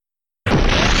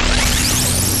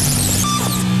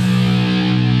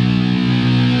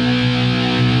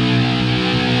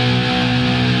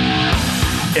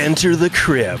Enter the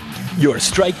crib. Your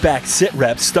strike back sit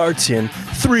rep starts in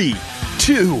 3,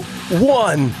 2,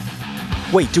 1.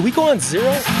 Wait, do we go on 0?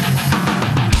 All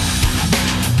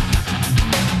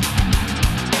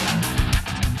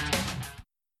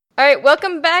right,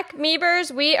 welcome back,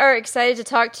 Meebers. We are excited to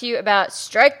talk to you about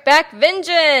Strike Back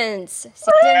Vengeance,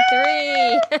 Season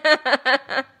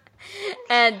 3.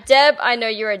 And Deb, I know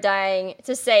you are dying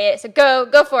to say it, so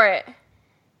go for it.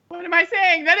 What am I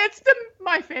saying? That it's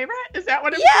my favorite? Is that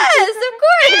what I'm saying? Yes, of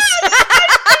course.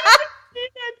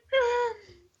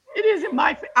 It isn't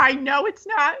I know it's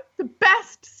not the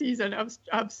best season of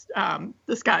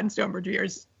the Scott and Stonebridge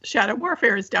years. Shadow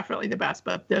Warfare is definitely the best,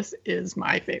 but this is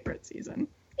my favorite season.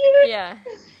 Yeah.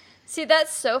 See,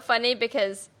 that's so funny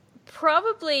because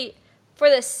probably for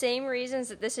the same reasons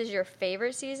that this is your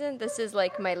favorite season, this is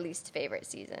like my least favorite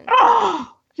season.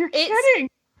 Oh, you're kidding.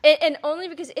 And only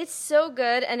because it's so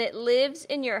good and it lives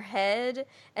in your head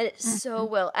and it's so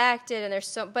well acted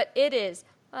and but it is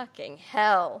fucking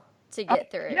hell to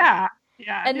get through. Yeah.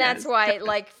 And that's why,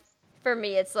 like, for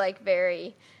me, it's like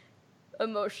very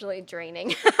emotionally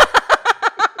draining.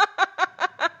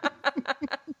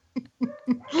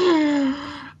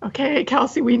 Okay,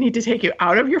 Kelsey, we need to take you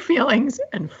out of your feelings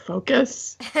and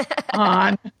focus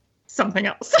on something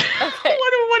else. Okay.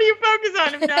 What do you focus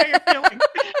on if now you're feeling?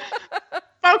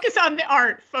 Focus on the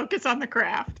art. Focus on the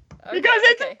craft. Okay, because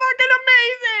it's fucking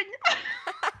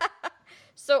amazing.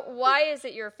 So why is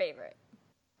it your favorite?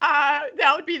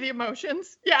 That would be the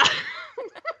emotions. Yeah.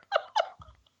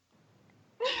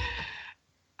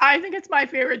 I think it's my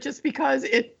favorite just because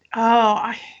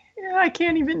I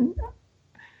can't even.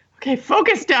 Okay,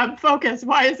 focus, Deb, focus.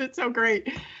 Why is it so great?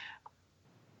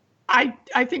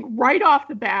 I think right off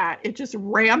the bat, it just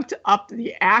ramped up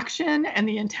the action and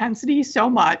the intensity so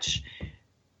much,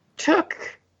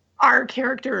 took our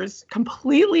characters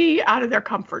completely out of their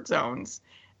comfort zones,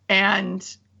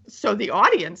 and so the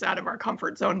audience out of our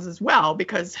comfort zones as well,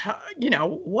 because,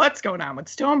 what's going on with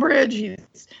Stonebridge?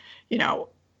 He's,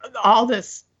 all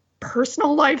this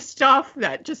personal life stuff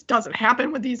that just doesn't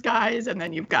happen with these guys. And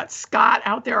then you've got Scott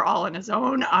out there all on his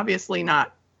own, obviously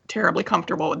not terribly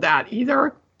comfortable with that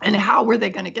either. And how were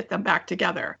they going to get them back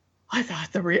together? I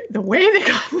thought the way they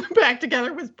got them back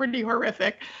together was pretty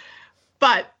horrific,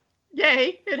 but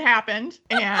yay, it happened.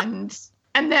 And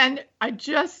then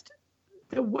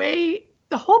the way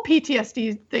the whole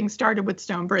PTSD thing started with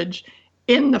Stonebridge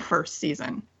in the first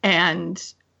season. And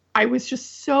I was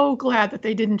just so glad that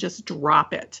they didn't just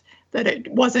drop it, that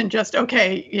it wasn't just,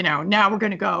 okay, now we're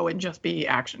going to go and just be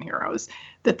action heroes,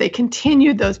 that they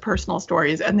continued those personal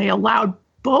stories and they allowed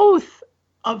both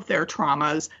of their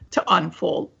traumas to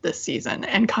unfold this season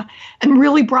and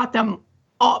really brought them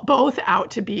both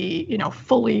out to be,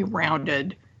 fully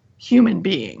rounded human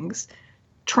beings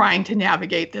trying to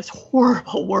navigate this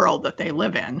horrible world that they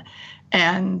live in.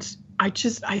 And I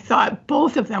thought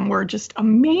both of them were just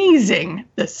amazing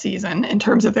this season in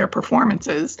terms of their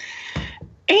performances.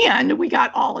 And we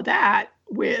got all of that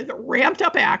with ramped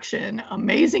up action,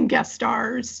 amazing guest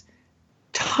stars,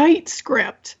 tight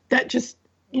script that just,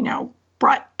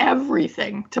 brought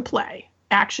everything to play.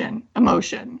 Action,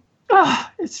 emotion. Oh,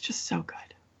 it's just so good.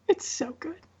 It's so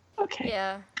good. Okay.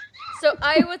 Yeah. So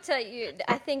I will tell you,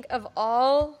 I think of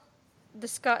all the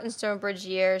Scott and Stonebridge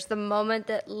years, the moment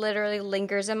that literally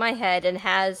lingers in my head and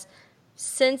has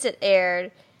since it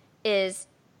aired is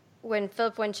when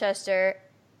Philip Winchester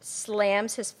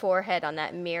slams his forehead on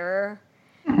that mirror.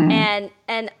 Mm-hmm.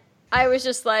 And I was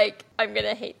just like, I'm going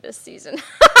to hate this season.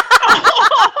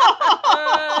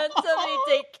 Somebody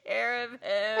take care of him.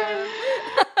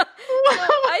 So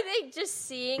I think just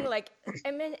seeing,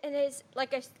 and it's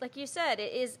like you said,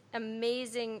 it is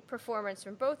amazing performance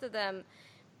from both of them.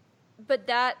 But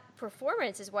that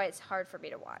performance is why it's hard for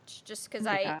me to watch. Just because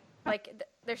I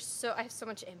have so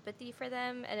much empathy for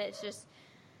them, and it's just,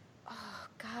 oh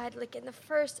God, in the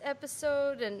first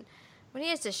episode, and when he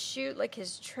has to shoot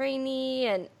his trainee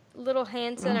and Little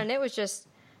Hanson, and it was just,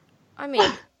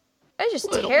 it's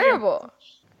just terrible.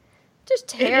 Just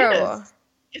terrible.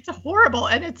 It's horrible,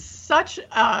 and it's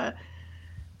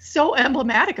so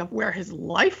emblematic of where his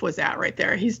life was at right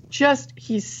there. He's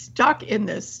stuck in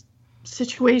this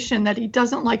situation that he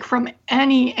doesn't like from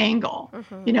any angle.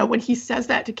 Mm-hmm. When he says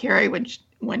that to Carrie,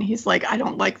 when he's like, I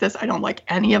don't like this, I don't like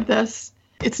any of this,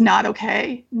 it's not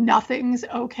okay, nothing's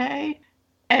okay.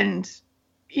 And,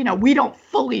 we don't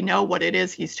fully know what it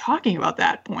is he's talking about at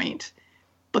that point,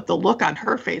 but the look on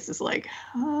her face is like,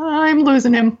 I'm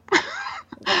losing him.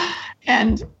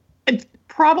 And it's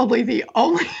probably the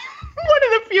only one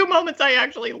of the few moments I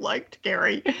actually liked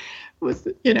Carrie was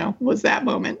that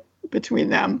moment between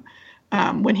them.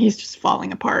 When he's just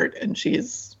falling apart and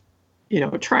she's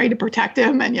trying to protect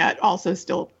him and yet also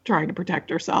still trying to protect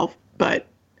herself. But,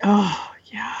 oh,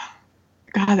 yeah.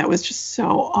 God, that was just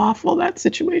so awful, that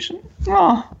situation.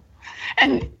 Oh.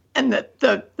 And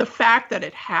the fact that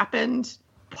it happened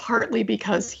partly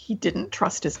because he didn't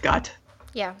trust his gut.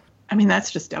 Yeah. I mean,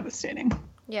 that's just devastating.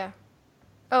 Yeah.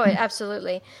 Oh,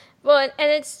 absolutely. Well, and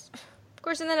it's, of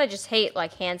course, and then I just hate,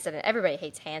 like, Hansen. Everybody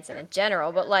hates Hansen in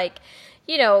general, but, like,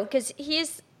 because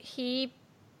he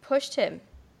pushed him,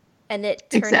 and it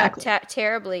turned out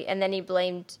terribly, and then he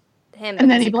blamed him. And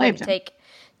then he blamed him.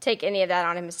 Take any of that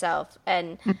on himself,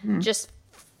 and just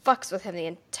fucks with him the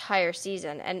entire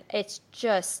season. And it's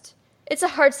a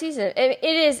hard season. It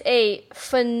is a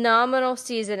phenomenal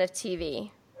season of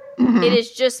TV. It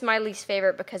is just my least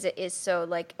favorite because it is so,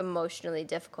 like, emotionally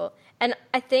difficult. And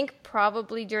I think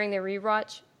probably during the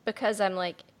rewatch, because I'm,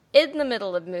 like, in the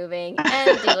middle of moving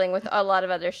and dealing with a lot of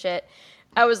other shit,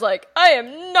 I was like, I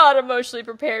am not emotionally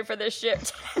prepared for this shit.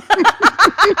 So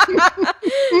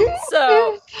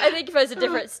I think if I was a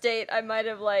different state, I might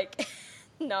have, like,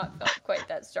 not felt quite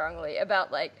that strongly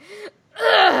about, like,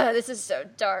 this is so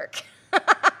dark.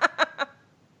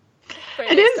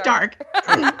 It is dark.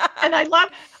 And I love...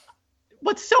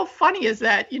 What's so funny is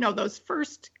that, those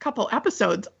first couple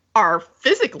episodes are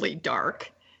physically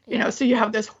dark, so you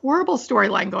have this horrible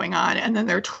storyline going on, and then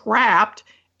they're trapped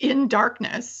in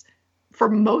darkness for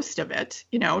most of it,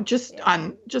 just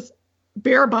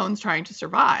bare bones trying to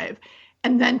survive.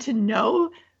 And then to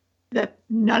know that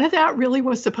none of that really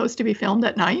was supposed to be filmed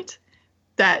at night,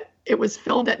 that it was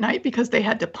filmed at night because they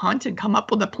had to punt and come up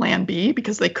with a plan B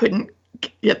because they couldn't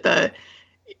get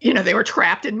they were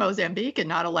trapped in Mozambique and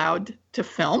not allowed to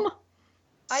film.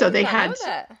 So they had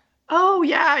that. Oh,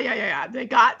 yeah. They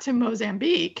got to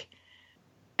Mozambique,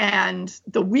 and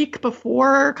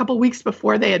a couple weeks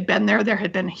before they had been there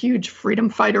had been a huge freedom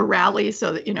fighter rally.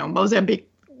 So that, Mozambique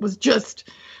was just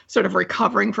sort of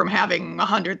recovering from having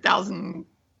 100,000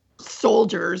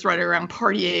 soldiers running around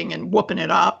partying and whooping it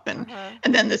up. And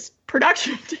then this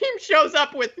production team shows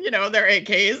up with, their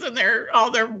AKs and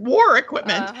all their war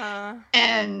equipment.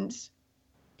 And,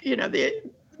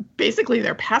 basically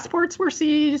their passports were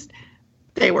seized.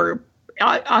 They were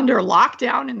under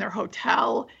lockdown in their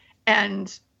hotel,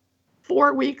 and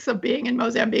 4 weeks of being in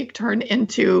Mozambique turned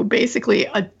into basically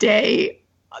a day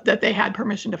that they had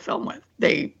permission to film with.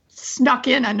 They snuck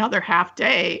in another half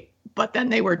day, but then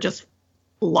they were just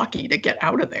lucky to get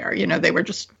out of there. They were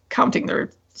just counting their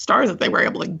stars that they were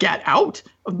able to get out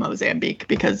of Mozambique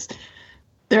because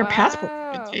their passport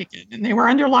had been taken and they were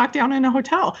under lockdown in a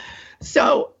hotel.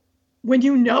 So when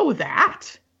you know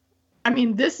that, I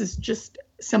mean, this is just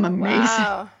some amazing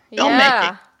filmmaking.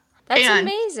 Yeah. That's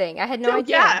amazing. I had no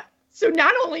idea. Yeah. So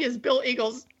not only is Bill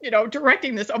Eagles,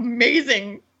 directing this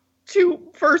amazing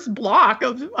first block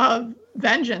of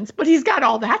Vengeance, but he's got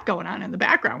all that going on in the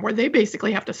background where they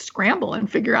basically have to scramble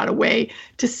and figure out a way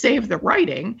to save the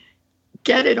writing,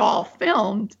 get it all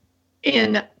filmed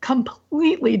in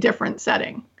completely different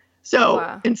setting.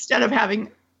 So instead of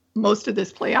having most of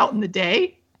this play out in the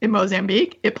day in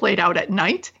Mozambique, it played out at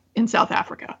night in South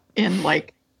Africa, in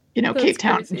Cape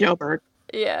Town and Joburg.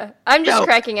 Yeah. I'm just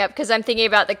cracking up because I'm thinking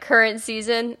about the current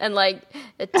season and, like,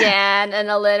 Dan and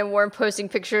Alen and Warren posting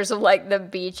pictures of, like, the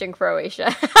beach in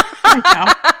Croatia.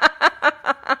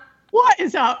 What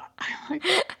is up?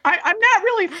 I'm not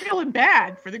really feeling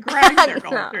bad for the grind they're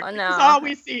going through. No. Because all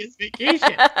we see is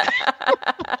vacation.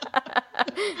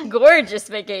 Gorgeous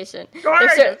vacation.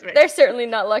 They're certainly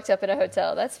not locked up in a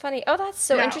hotel. That's funny. Oh, that's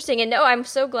so interesting. And no, I'm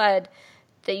so glad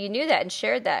that you knew that and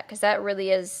shared that, because that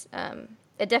really is,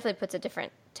 it definitely puts a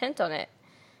different tint on it.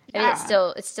 I mean,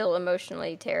 it's still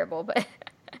emotionally terrible, but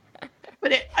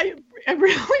I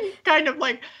really kind of,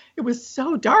 like, it was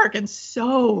so dark and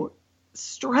so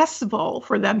stressful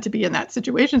for them to be in that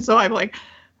situation. So I'm like,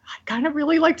 I kind of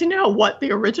really like to know what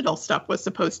the original stuff was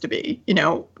supposed to be.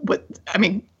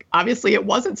 Obviously it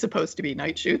wasn't supposed to be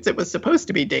night shoots. It was supposed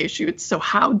to be day shoots. So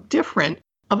how different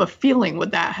of a feeling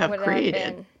would that have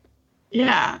created?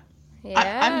 Yeah.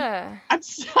 Yeah.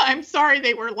 I'm sorry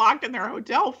they were locked in their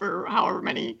hotel for however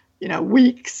many,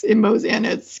 weeks in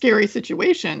a scary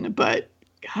situation. But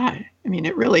God, I mean,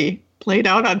 it really played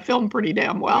out on film pretty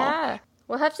damn well. Yeah.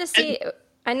 We'll have to see.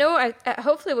 I know.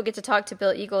 Hopefully, we'll get to talk to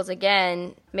Bill Eagles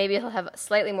again. Maybe he'll have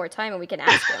slightly more time, and we can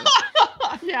ask him.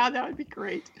 Yeah, that would be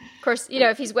great. Of course,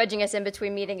 if he's wedging us in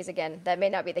between meetings again, that may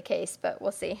not be the case, but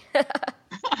we'll see.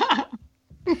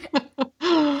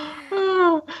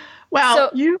 Well, so,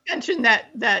 you mentioned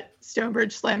that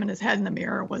Stonebridge slamming his head in the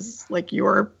mirror was, like,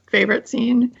 your favorite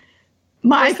scene.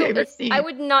 My favorite scene. I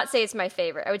would not say it's my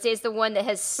favorite. I would say it's the one that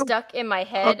has stuck in my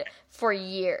head for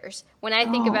years. When I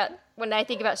think about when I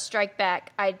think about Strike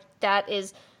Back, that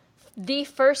is the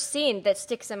first scene that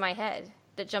sticks in my head,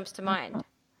 that jumps to mind.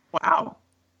 Wow.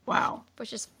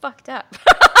 Which is fucked up.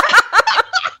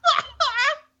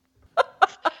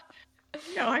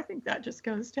 No, I think that just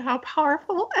goes to how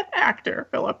powerful an actor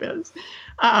Philip is.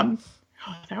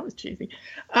 That was cheesy.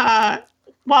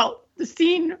 Well, the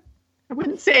scene, I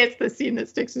wouldn't say it's the scene that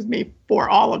sticks with me for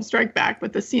all of Strike Back,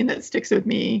 but the scene that sticks with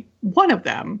me, one of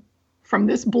them from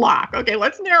this block, okay,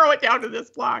 let's narrow it down to this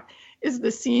block, is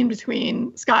the scene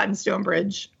between Scott and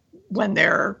Stonebridge when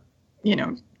they're,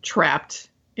 trapped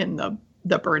in the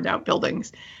burned out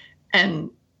buildings. And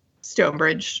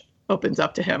Stonebridge opens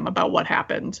up to him about what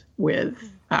happened with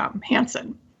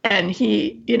Hanson. And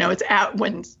he, it's out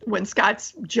when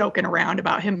Scott's joking around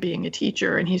about him being a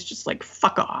teacher, and he's just like,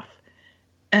 fuck off.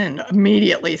 And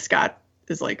immediately Scott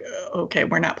is like, okay,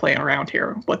 we're not playing around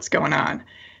here. What's going on?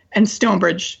 And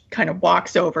Stonebridge kind of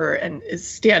walks over and is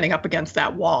standing up against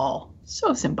that wall.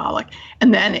 So symbolic.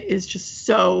 And then is just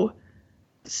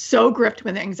so gripped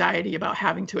with anxiety about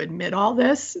having to admit all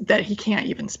this that he can't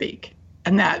even speak.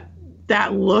 And that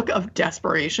look of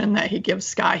desperation that he gives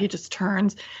Scott, he just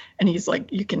turns and he's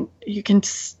like, you can,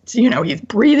 he's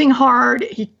breathing hard.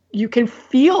 You can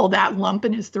feel that lump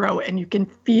in his throat, and you can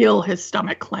feel his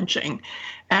stomach clenching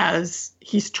as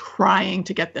he's trying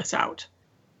to get this out.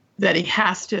 That he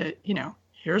has to,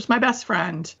 here's my best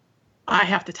friend. I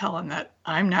have to tell him that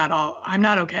I'm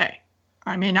not okay.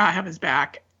 I may not have his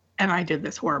back, and I did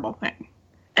this horrible thing.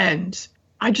 And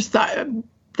I just thought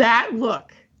that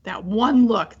one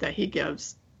look that he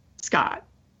gives Scott,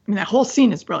 I mean, that whole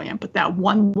scene is brilliant, but that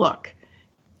one look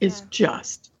is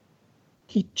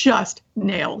he just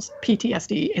nails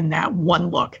PTSD in that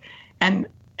one look. And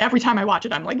every time I watch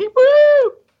it, I'm like,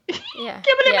 woo! Yeah.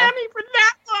 Giving it at me for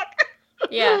that look.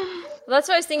 Yeah. Well, that's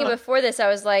what I was thinking before this. I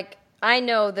was like, I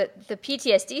know that the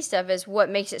PTSD stuff is what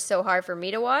makes it so hard for me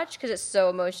to watch because it's so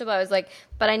emotional. But I was like,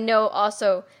 but I know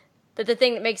also that the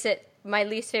thing that makes it my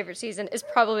least favorite season is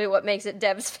probably what makes it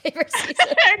Deb's favorite season.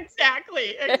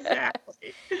 Exactly.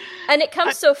 And it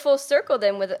comes so full circle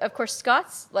then with, of course,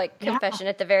 Scott's like confession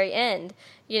at the very end,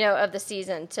 of the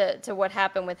season to what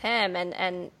happened with him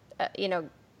and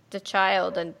the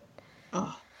child and.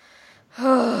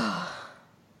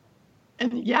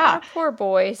 And yeah, poor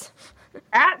boys.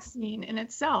 That scene in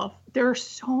itself, there are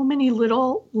so many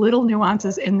little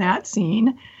nuances in that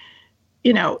scene,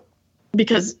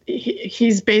 because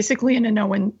he's basically in a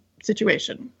no-win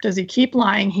situation. Does he keep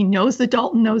lying? He knows that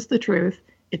Dalton knows the truth.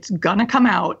 It's gonna come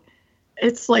out.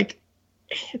 It's like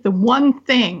the one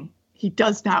thing he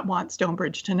does not want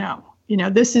Stonebridge to know.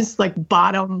 This is like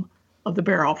bottom of the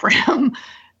barrel for him.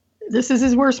 This is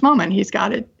his worst moment. He's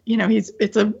got it.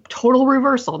 It's a total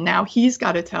reversal. Now he's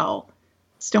got to tell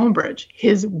Stonebridge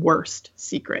his worst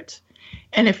secret.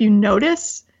 And if you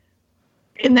notice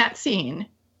in that scene,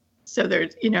 so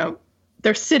there's,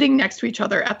 they're sitting next to each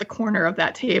other at the corner of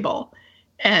that table.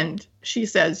 And she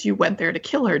says, you went there to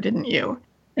kill her, didn't you?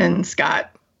 And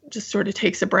Scott just sort of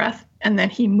takes a breath. And then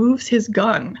he moves his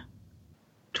gun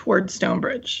towards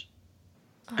Stonebridge.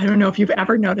 I don't know if you've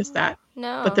ever noticed that.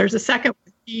 No. But there's a second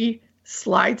where he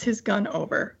slides his gun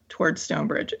over towards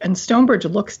Stonebridge. And Stonebridge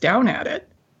looks down at it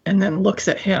and then looks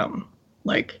at him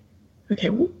like, okay,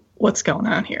 what's going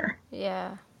on here?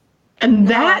 Yeah. And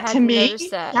that to me,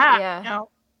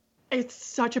 it's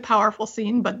such a powerful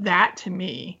scene, but that to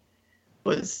me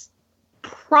was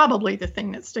probably the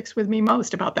thing that sticks with me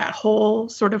most about that whole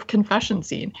sort of confession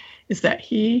scene is that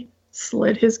he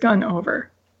slid his gun over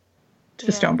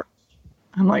to Stonebridge.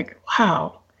 I'm like,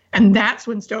 wow. And that's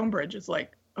when Stonebridge is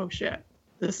like, oh shit,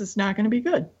 this is not going to be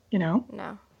good, No.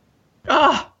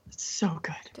 It's so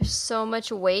good. There's so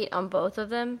much weight on both of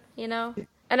them,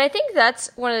 And I think that's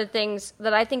one of the things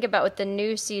that I think about with the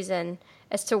new season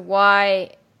as to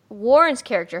why Warren's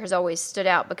character has always stood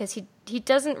out, because he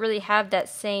doesn't really have that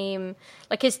same,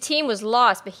 like his team was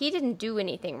lost, but he didn't do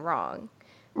anything wrong.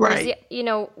 Right.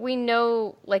 We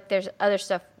know like there's other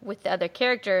stuff with the other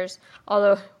characters,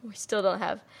 although we still don't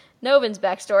have Novin's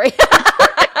backstory.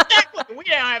 Exactly. We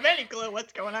don't have any clue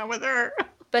what's going on with her.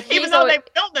 But even though they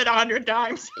filmed it 100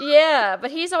 times. Yeah,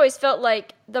 but he's always felt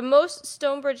like the most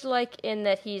Stonebridge-like in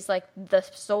that he's like the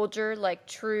soldier, like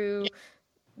true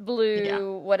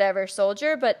blue whatever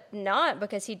soldier, but not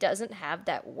because he doesn't have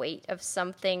that weight of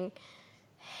something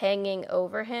hanging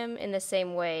over him in the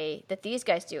same way that these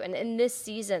guys do. And in this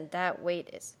season, that weight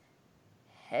is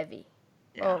heavy.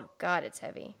 Yeah. Oh, God, it's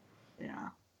heavy. Yeah.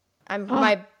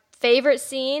 My favorite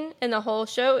scene in the whole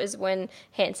show is when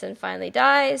Hanson finally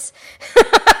dies.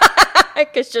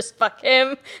 Because just fuck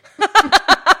him.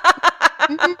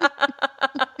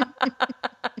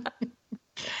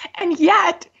 And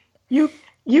yet you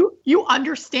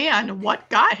understand what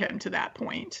got him to that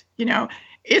point. You know,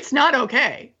 it's not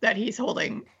okay that he's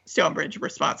holding Stonebridge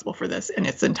responsible for this in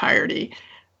its entirety,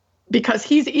 because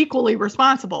he's equally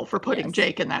responsible for putting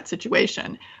Jake in that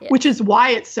situation, which is why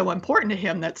it's so important to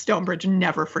him that Stonebridge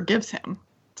never forgives him.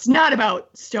 It's not about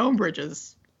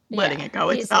Stonebridge's letting it go.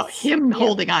 It's about him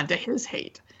holding on to his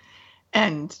hate.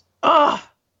 And,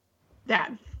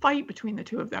 that fight between the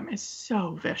two of them is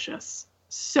so vicious.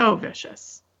 So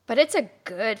vicious. But it's a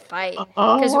good fight.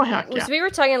 Because we were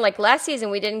talking, like, last season,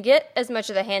 we didn't get as much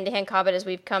of the hand-to-hand combat as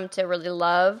we've come to really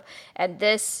love. And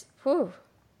this, whew.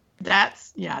 That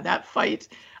fight.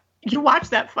 You watch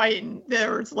that fight, and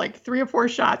there's like 3 or 4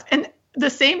 shots. And the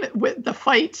same with the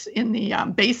fight in the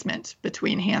basement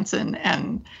between Hanson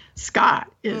and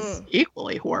Scott is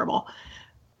equally horrible.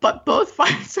 But both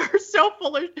fights are so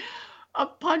full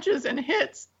of punches and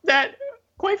hits that,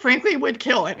 quite frankly, would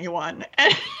kill anyone.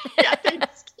 And they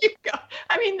just keep going.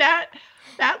 I mean, that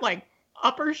like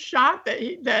upper shot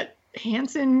that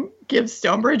Hanson gives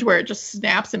Stonebridge, where it just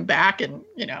snaps him back, and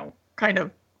kind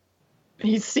of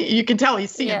you can tell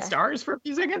he's seeing stars for a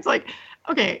few seconds. Like,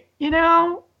 okay,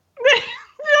 that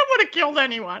would have killed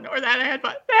anyone, or that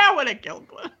headbutt that would have killed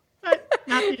one. But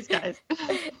not these guys.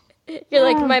 You're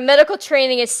like, my medical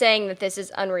training is saying that this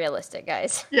is unrealistic,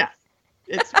 guys. Yeah.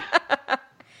 It's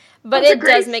but it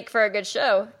does make for a good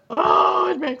show.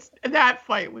 Oh, that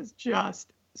fight was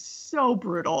just so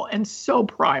brutal and so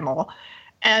primal.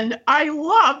 And I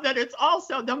love that it's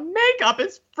also, the makeup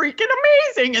is freaking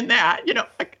amazing in that.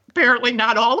 Apparently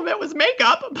not all of it was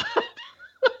makeup, but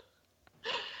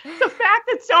the fact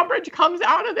that Stonebridge comes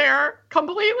out of there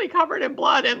completely covered in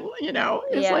blood and,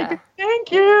 is like,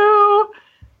 thank you.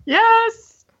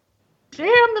 Yes.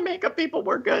 Damn, the makeup people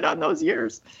were good on those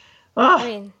years. Ugh. I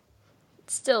mean, it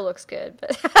still looks good,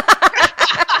 but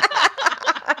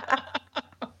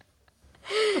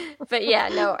but yeah,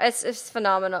 no, it's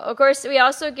phenomenal. Of course, we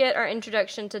also get our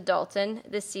introduction to Dalton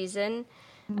this season.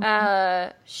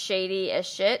 Shady as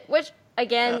shit, which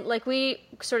again, like we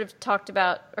sort of talked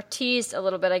about or teased a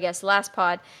little bit, I guess, last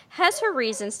pod, has her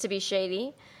reasons to be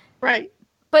shady. Right.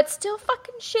 But still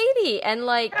fucking shady and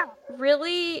like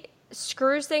really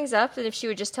screws things up. And if she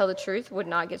would just tell the truth, would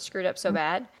not get screwed up so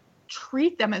bad.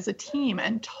 Treat them as a team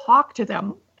and talk to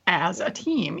them as a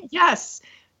team. Yes,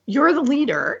 you're the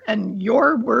leader and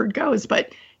your word goes,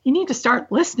 but you need to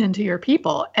start listening to your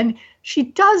people. And she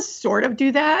does sort of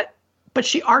do that, but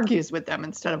she argues with them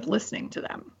instead of listening to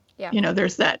them. Yeah.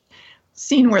 There's that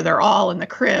scene where they're all in the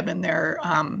crib and they're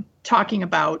talking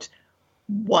about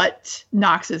what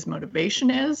Knox's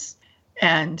motivation is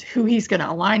and who he's going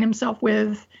to align himself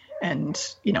with and,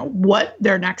 what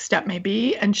their next step may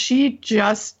be. And she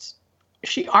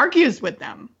argues with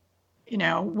them,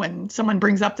 when someone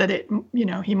brings up that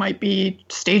he might be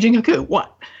staging a coup.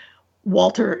 What?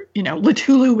 Walter,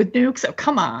 Latulu with nukes. So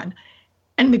come on.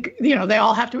 And, they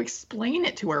all have to explain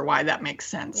it to her why that makes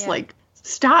sense. Yeah. Like,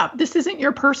 stop. This isn't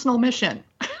your personal mission.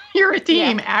 You're a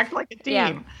team. Yeah. Act like a team.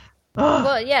 Yeah.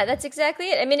 Well, yeah, that's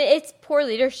exactly it. I mean, it's poor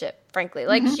leadership, frankly.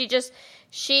 Like,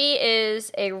 she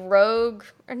is a rogue,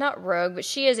 or not rogue, but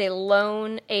she is a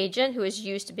lone agent who is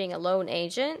used to being a lone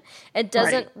agent and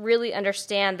doesn't really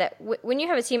understand that when you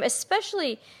have a team,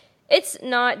 especially, it's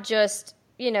not just,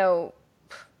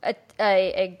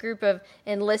 a group of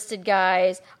enlisted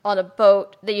guys on a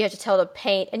boat that you have to tell to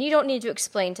paint, and you don't need to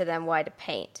explain to them why to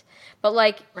paint.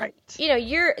 But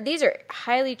these are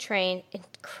highly trained,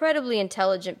 incredibly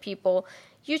intelligent people.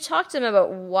 You talk to them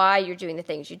about why you're doing the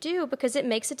things you do because it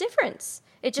makes a difference.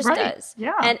 It just does.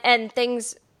 Yeah. And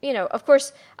things, of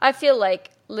course, I feel like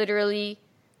literally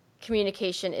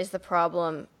communication is the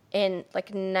problem in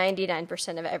like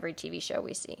 99% of every TV show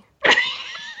we see.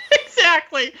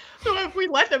 Exactly. So if we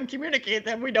let them communicate,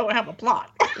 then we don't have a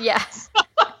plot. Yes.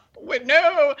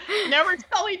 No, never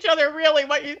tell each other really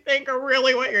what you think or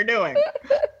really what you're doing.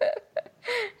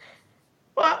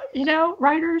 Well,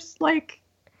 writers, like,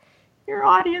 your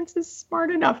audience is smart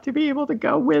enough to be able to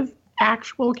go with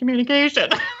actual communication.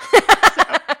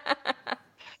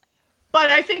 But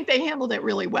I think they handled it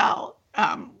really well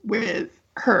with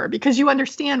her because you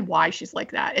understand why she's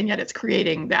like that. And yet it's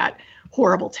creating that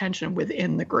horrible tension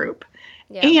within the group.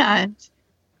 Yeah. And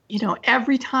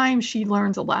every time she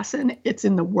learns a lesson, it's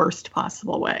in the worst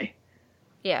possible way.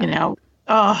 Yeah.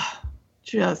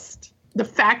 Just the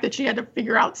fact that she had to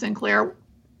figure out Sinclair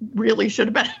really should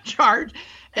have been in charge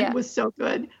and was so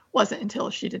good wasn't until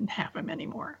she didn't have him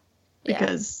anymore.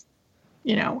 Because,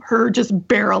 her just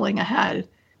barreling ahead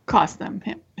cost them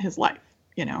his life,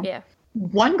 Yeah.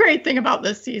 One great thing about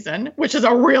this season, which is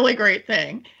a really great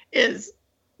thing, is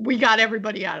we got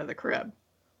everybody out of the crib.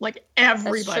 Like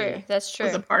everybody That's true.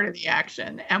 was a part of the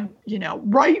action. And,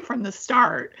 right from the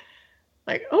start,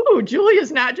 like, oh,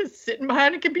 Julia's not just sitting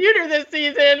behind a computer this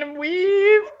season.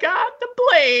 We've got the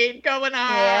blade going on.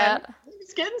 Yeah.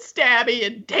 She's getting stabby,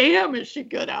 and damn, is she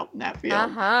good out in that field.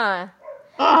 Uh-huh.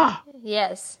 Ah.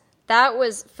 Yes. That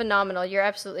was phenomenal. You're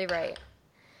absolutely right.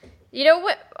 You know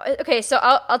what? Okay, so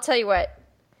I'll tell you what.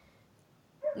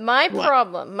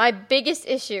 My biggest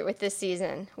issue with this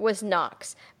season was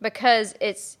Knox, because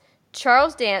it's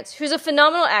Charles Dance, who's a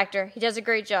phenomenal actor. He does a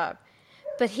great job.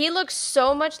 But he looks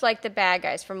so much like the bad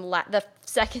guys from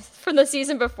the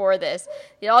season before this.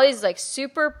 All these like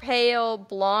super pale,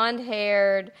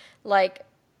 blonde-haired, like,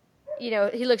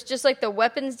 he looks just like the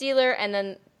weapons dealer, and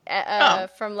then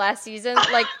from last season,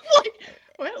 like.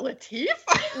 What, Lateef?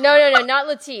 No, not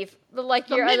Lateef. But like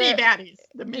the your mini other baddies.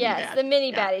 The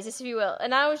mini baddies, if you will.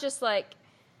 And I was just like,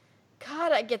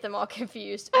 God, I get them all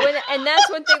confused. And that's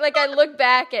one thing. Like I look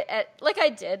back at like I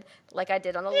did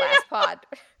on the last pod.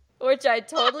 Which I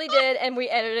totally did, and we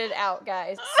edited it out,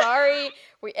 guys. Sorry,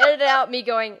 we edited out me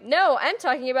going, no, I'm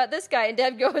talking about this guy. And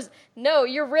Deb goes, no,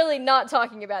 you're really not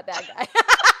talking about that guy.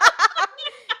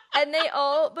 And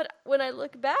but when I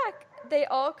look back, they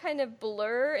all kind of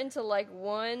blur into like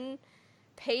one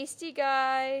pasty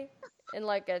guy in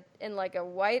like a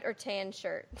white or tan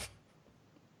shirt.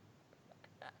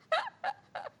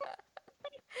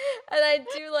 And I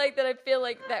do like that. I feel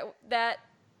like that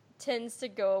tends to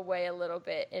go away a little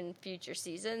bit in future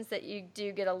seasons, that you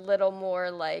do get a little more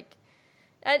like,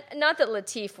 and not that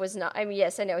Lateef was not, I mean,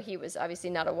 yes, I know he was obviously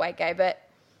not a white guy, but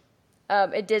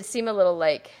it did seem a little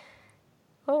like,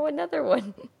 oh, another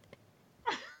one.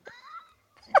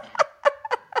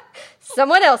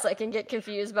 Someone else I can get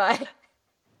confused by.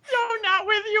 No, not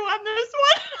with you on this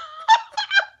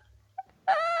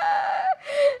one.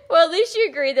 Well, at least you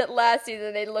agree that last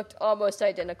season they looked almost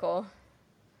identical.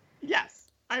 Yes.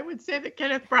 I would say that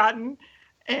Kenneth Broughton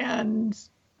and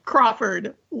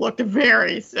Crawford looked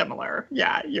very similar.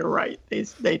 Yeah, you're right.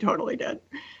 They totally did.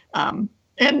 And,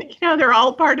 they're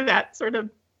all part of that sort of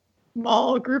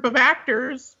small group of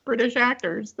actors, British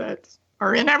actors, that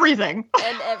are in everything.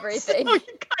 And everything. So you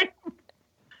kind of...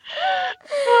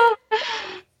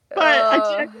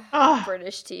 But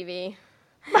British TV.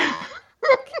 Okay,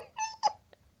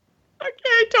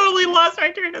 I totally lost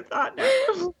my train of thought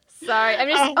now. Sorry, I'm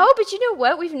just. But you know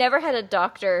what? We've never had a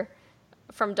doctor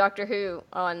from Doctor Who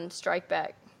on Strike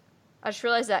Back. I just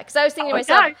realized that, because I was thinking to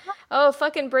myself, "Oh,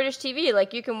 fucking British TV!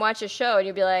 Like you can watch a show and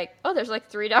you'll be like, oh, there's like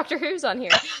 3 Doctor Who's on here."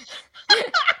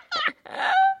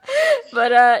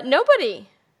 But nobody.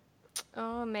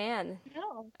 Oh man,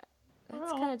 No.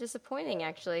 that's kind of disappointing.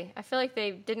 Actually, I feel like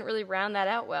they didn't really round that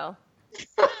out well.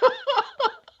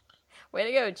 Way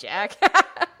to go, Jack.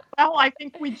 Well, I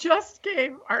think we just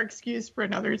gave our excuse for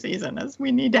another season, as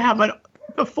we need to have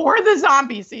before the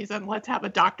zombie season, let's have a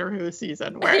Doctor Who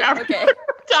season where Okay.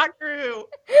 Doctor Who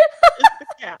is the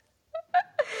cat,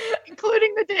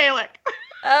 including the Dalek.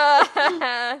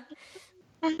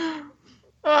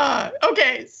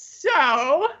 Okay,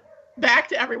 so back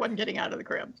to everyone getting out of the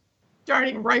crib.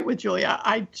 Starting right with Julia,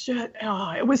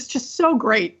 it was just so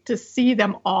great to see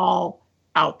them all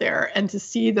out there and to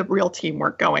see the real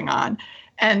teamwork going on.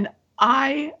 And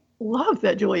I love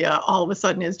that Julia all of a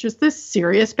sudden is just this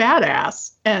serious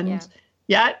badass. And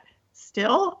yet,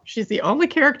 still, she's the only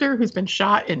character who's been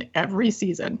shot in every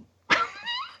season.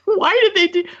 Why is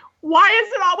it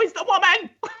always the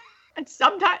woman? And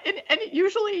sometimes, and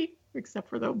usually, except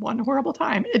for the one horrible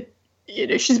time,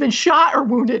 she's been shot or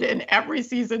wounded in every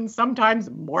season,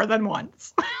 sometimes more than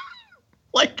once.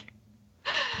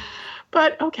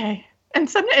 But okay. And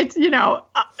sometimes,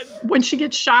 when she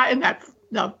gets shot in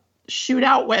the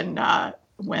shootout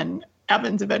when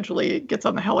Evans eventually gets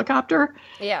on the helicopter.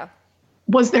 Yeah.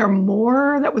 Was there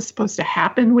more that was supposed to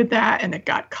happen with that and it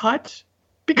got cut?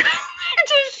 Because they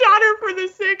just shot her for the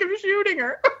sake of shooting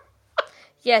her.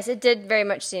 Yes, it did very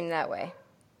much seem that way.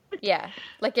 Yeah.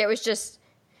 Like it was just,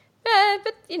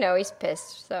 but he's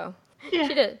pissed, so. Yeah.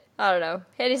 She did. I don't know.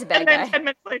 He's a bad guy. And then guy. 10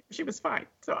 minutes later, she was fine.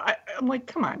 So I'm like,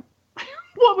 come on.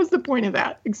 What was the point of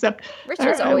that? Except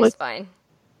Richard's always fine.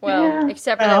 Well,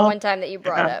 except for that one time that you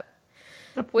brought up,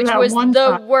 which was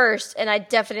the worst, and I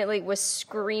definitely was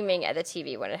screaming at the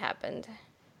TV when it happened.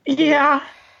 Yeah.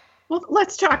 Well,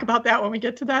 let's talk about that when we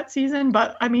get to that season.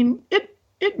 But I mean, it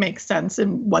makes sense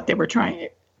in what they were trying.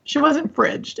 She wasn't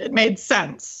fridged. It made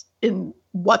sense in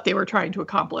what they were trying to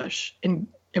accomplish and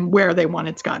where they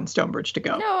wanted Scott and Stonebridge to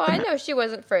go. No, I know she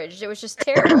wasn't fridged. It was just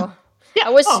terrible. Yeah. I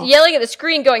was yelling at the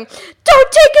screen going,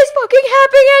 don't take his fucking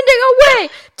happy ending away!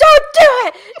 Don't do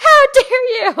it! How dare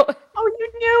you! Oh,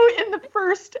 you knew in the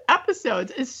first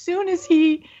episodes, as soon as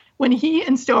when he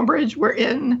and Stonebridge were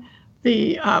in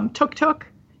the tuk-tuk,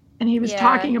 and he was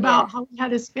talking about how he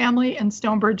had his family, and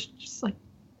Stonebridge just like,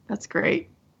 that's great.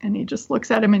 And he just looks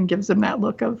at him and gives him that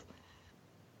look of,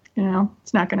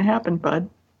 it's not going to happen, bud.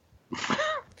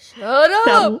 Shut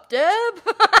up, Deb.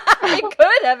 It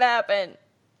could have happened.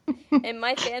 In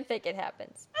my fanfic, it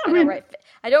happens.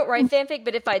 I don't write fanfic,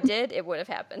 but if I did, it would have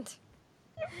happened.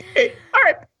 Okay. All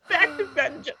right, back to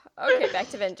Vengeance. Okay, back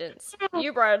to Vengeance.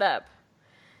 You brought it up.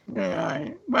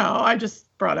 Well, I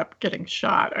just brought up getting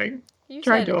shot. You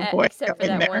tried to avoid except for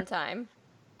that one time.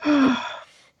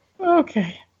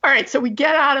 Okay. All right, so we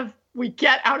get out of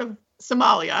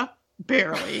Somalia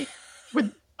barely.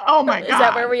 With oh my god. Is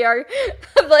that where we are?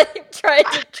 I'm like trying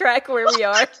to track where we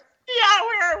are. Yeah,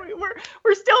 where are we?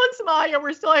 We're still in Somalia.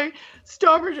 We're still like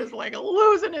Stonebridge is like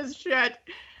losing his shit.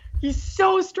 He's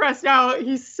so stressed out.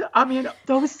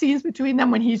 Those scenes between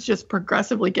them when he's just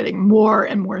progressively getting more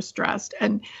and more stressed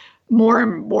and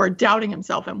more doubting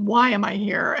himself and why am I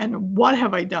here and what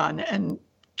have I done and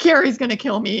Carrie's going to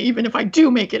kill me even if I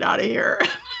do make it out of here.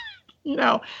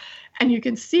 And you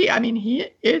can see,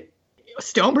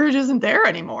 Stonebridge isn't there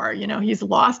anymore. He's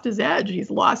lost his edge.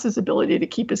 He's lost his ability to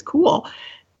keep his cool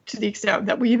to the extent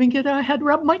that we even get a head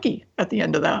rub Mikey at the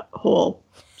end of the whole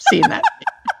scene. That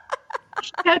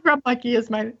head rub Mikey is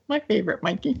my favorite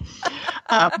Mikey.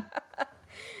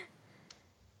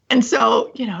 And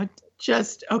so,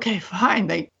 just, okay, fine.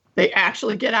 They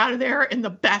actually get out of there in the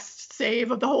best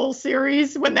save of the whole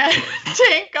series when that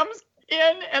tank comes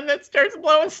in and then starts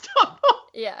blowing stuff up.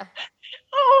 Yeah.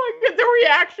 Oh my god, the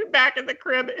reaction back in the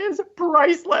crib is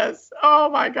priceless. Oh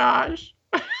my gosh.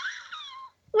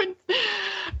 When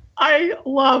I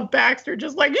love Baxter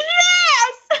just like,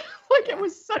 yes! Like it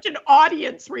was such an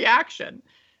audience reaction.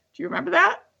 Do you remember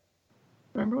that?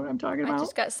 Remember what I'm talking about? I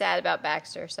just got sad about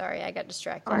Baxter. Sorry, I got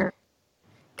distracted. God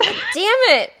damn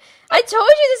it! I told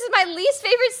you this is my least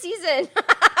favorite season.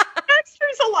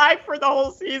 Baxter's alive for the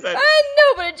whole season. I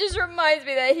know, but it just reminds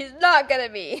me that he's not gonna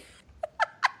be.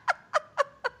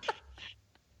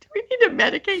 Do we need to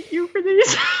medicate you for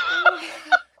these?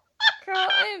 Girl,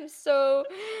 I am so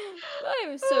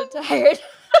tired.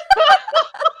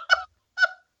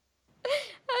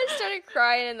 I started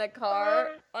crying in the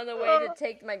car on the way to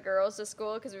take my girls to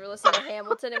school because we were listening to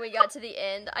Hamilton and we got to the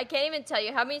end. I can't even tell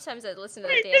you how many times I listened to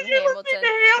that damn Hamilton.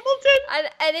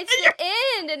 And it's the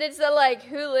end and it's the like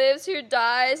who lives, who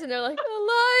dies, and they're like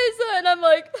Eliza, and I'm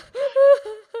like,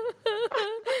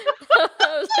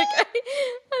 I was like,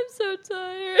 I'm so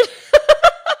tired.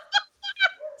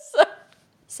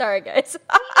 Sorry, guys.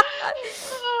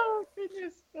 Oh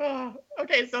goodness. Oh.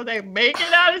 Okay, so they make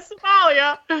it out of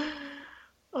Somalia.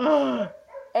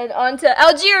 And on to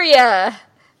Algeria.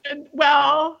 And,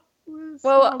 we're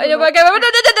not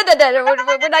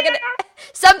gonna.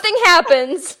 Something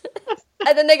happens,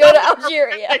 and then they go to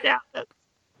Algeria.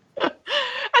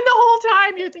 And the whole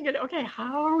time you're thinking, okay,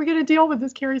 how are we going to deal with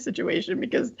this Carrie situation?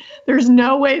 Because there's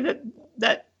no way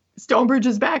that Stonebridge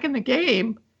is back in the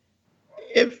game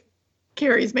if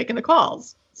Carrie's making the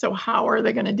calls. So how are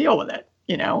they going to deal with it?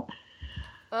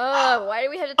 Oh, why do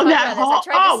we have to talk about this? I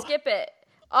tried to skip it.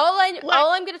 All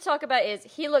I'm going to talk about is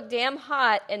he looked damn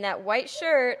hot in that white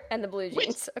shirt and the blue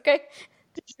jeans. Okay.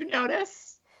 Did you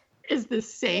notice? Is the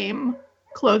same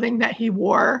clothing that he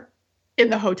wore in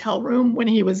the hotel room when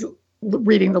he was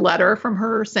reading the letter from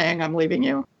her saying, "I'm leaving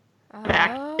you."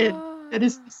 It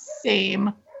is the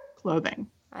same clothing.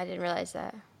 I didn't realize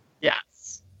that.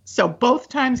 Yes. So both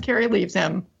times Carrie leaves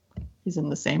him, he's in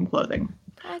the same clothing.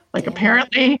 God like damn.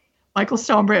 Apparently, Michael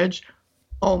Stonebridge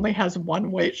only has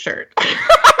one white shirt.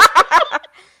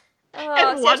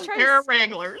 And one pair of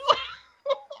Wranglers.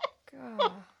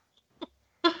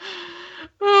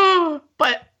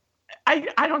 But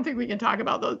I don't think we can talk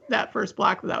about that first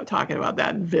block without talking about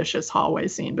that vicious hallway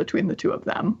scene between the two of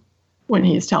them when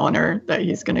he's telling her that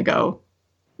he's going to go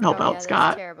help out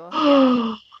Scott. Terrible.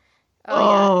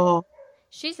 Yeah.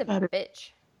 She's a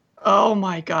bitch. Oh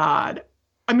my God.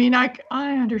 I mean, I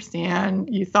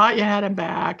understand. You thought you had him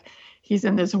back. He's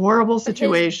in this horrible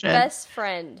situation. His best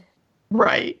friend.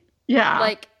 Right.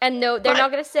 Yeah. No, they're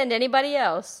not going to send anybody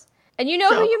else. And you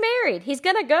know who you married. He's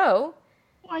going to go.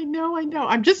 I know.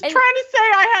 I'm just trying to say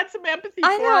I had some empathy for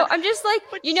him. I know. I'm just like,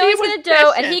 he's going to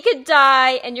go, and he could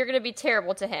die, and you're going to be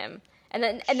terrible to him. And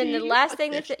then the last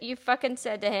thing that you fucking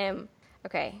said to him,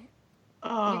 okay.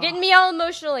 You're getting me all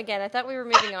emotional again. I thought we were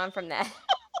moving on from that.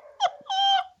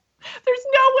 There's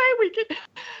no way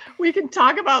we can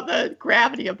talk about the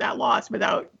gravity of that loss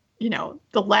without,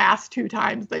 the last two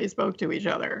times they spoke to each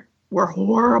other were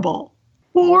horrible.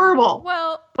 horrible.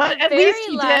 Well, but the at very least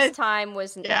he last did. time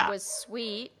was Yeah.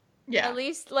 sweet. Yeah. At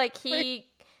least like he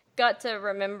got to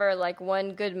remember like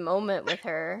one good moment with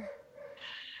her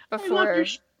I love before. you,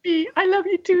 Schmoopy. I love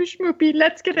you too, Schmoopy.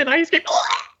 Let's get an ice cream.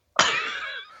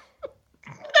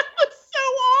 That was so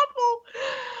awful.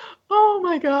 Oh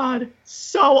my God.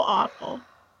 So awful.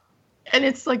 And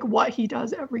it's like what he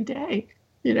does every day.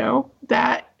 You know,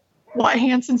 that what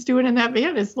Hanson's doing in that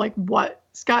van is like what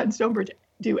Scott and Stonebridge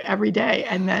do every day.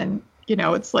 And then, you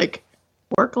know, it's like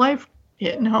work life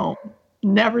hitting home.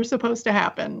 Never supposed to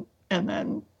happen. And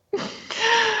then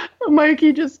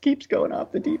Mikey just keeps going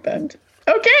off the deep end.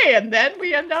 Okay, and then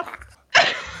we end up.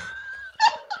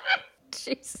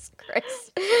 Jesus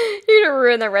Christ. You're gonna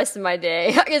ruin the rest of my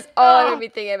day. I guess all I'm gonna be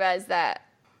thinking about is that.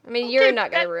 I mean, Okay, you're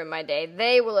not gonna ruin my day.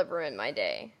 They will have ruined my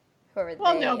day. Whoever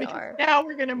Well, they no, because are. now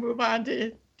we're going to move on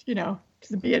to, you know,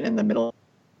 to being in the middle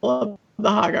of the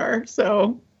Hagar.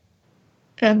 So,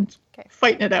 and Okay.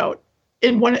 fighting it out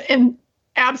in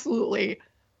absolutely.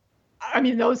 I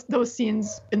mean, those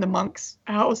scenes in the monk's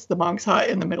house, the monk's hut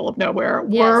in the middle of nowhere,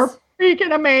 were Yes.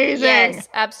 freaking amazing. Yes,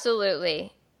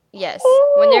 absolutely. Yes.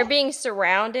 Ooh. When they're being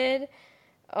surrounded,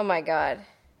 oh my God.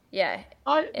 Yeah.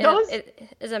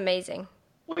 It is amazing.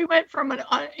 We went from an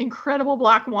incredible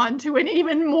block 1 to an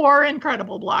even more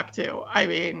incredible block 2. I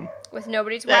mean, With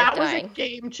nobody's wife that was a dying.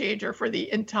 game changer for the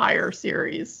entire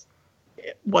series.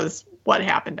 It was what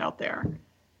happened out there.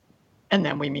 And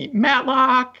then we meet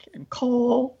Matlock and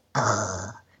Cole.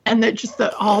 And then just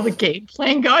all the game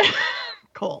playing going.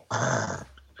 Cole.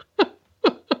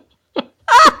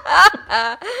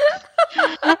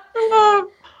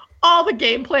 All the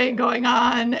game playing going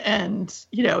on. And,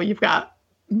 you know, you've got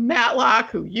Matlock,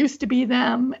 who used to be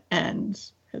them and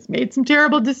has made some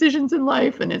terrible decisions in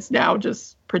life and is now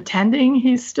just pretending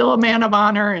he's still a man of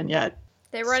honor, and yet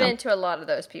They run into a lot of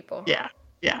those people. yeah.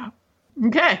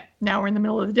 Okay, now we're in the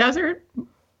middle of the desert.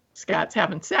 Scott's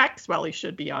having sex while he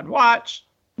should be on watch.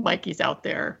 Mikey's out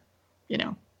there, you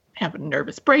know, having a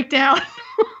nervous breakdown.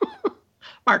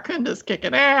 Markunda's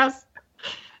kicking ass.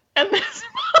 And this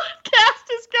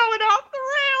podcast is going off the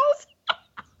rails.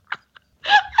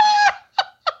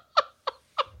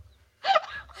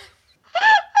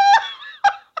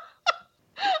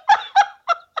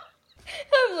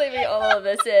 I'm leaving all of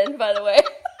this in, by the way.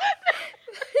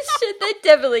 Shit, they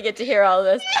definitely get to hear all of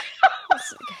this.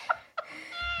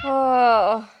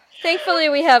 Oh, thankfully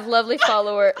we have lovely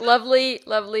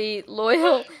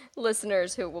loyal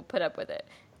listeners who will put up with it.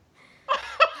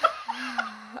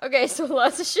 Okay, so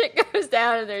lots of shit goes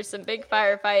down and there's some big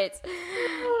firefights.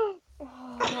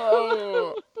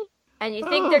 Oh. And you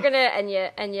think they're gonna,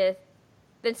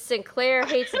 then Sinclair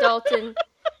hates Dalton,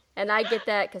 and I get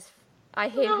that because I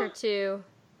hate her too.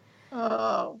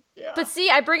 Oh, yeah. But see,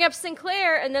 I bring up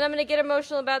Sinclair, and then I'm gonna get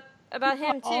emotional about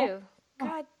him too.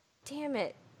 God damn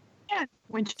it! Yeah,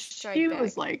 when Strike she back.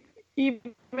 was like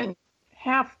even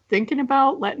half thinking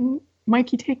about letting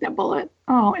Mikey take that bullet.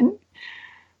 Oh, and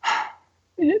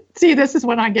see, this is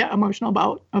when I get emotional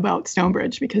about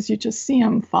Stonebridge, because you just see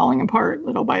him falling apart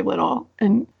little by little,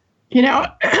 and you know,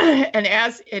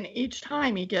 and each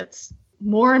time he gets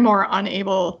more and more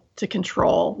unable to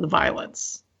control the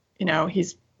violence. You know,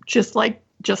 he's just like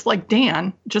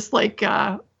Dan, just like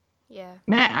Yeah,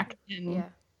 Mac yeah.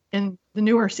 in the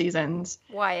newer seasons.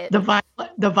 Wyatt. The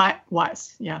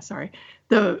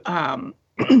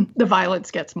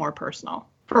violence gets more personal.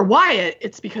 For Wyatt,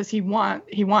 it's because he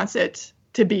wants it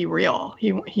to be real.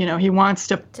 He wants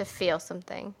to feel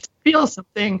something. feel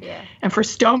something. Yeah. And for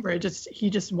Stonebridge, he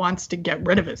just wants to get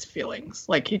rid of his feelings.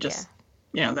 Like he just,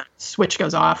 you know, that switch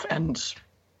goes off and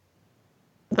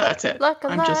that's it. Like a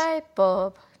light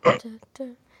bulb. Have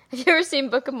you ever seen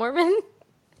Book of Mormon?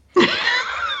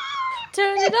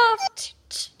 Turn it off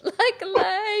like a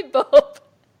light bulb.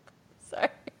 Sorry.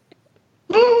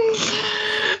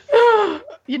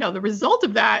 You know, the result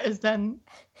of that is then,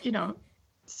 you know,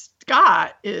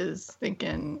 Scott is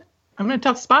thinking, I'm in a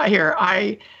tough spot here.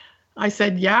 I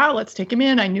said, yeah, let's take him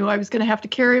in. I knew I was going to have to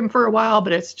carry him for a while,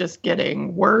 but it's just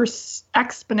getting worse,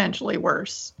 exponentially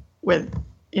worse with,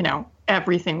 you know,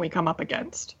 everything we come up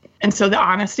against. And so the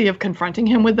honesty of confronting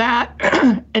him with that,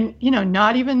 and, you know,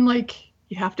 not even like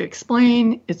you have to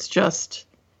explain. It's just,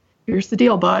 here's the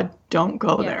deal, bud. Don't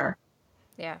go there.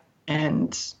 Yeah.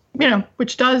 And, you know,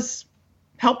 which does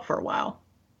help for a while.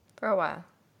 For a while.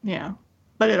 Yeah.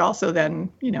 But it also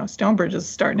then, you know, Stonebridge is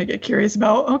starting to get curious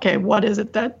about, okay, what's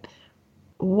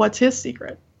his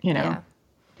secret, you know? Yeah.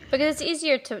 Because it's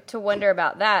easier to wonder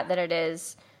about that than it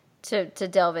is to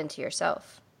delve into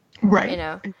yourself. Right. You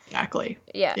know? Exactly.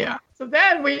 Yeah. Yeah. So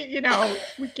then we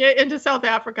get into South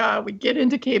Africa, we get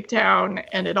into Cape Town,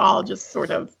 and it all just sort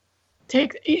of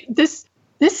takes this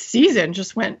season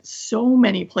just went so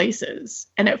many places,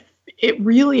 and it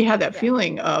really had that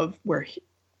feeling of where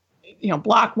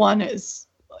block 1 is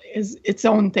its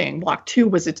own thing, block 2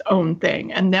 was its own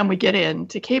thing, and then we get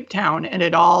into Cape Town and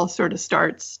it all sort of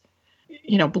starts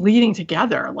bleeding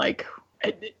together. Like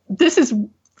this is,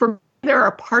 for me, there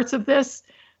are parts of this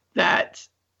that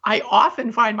I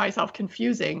often find myself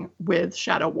confusing with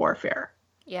Shadow Warfare.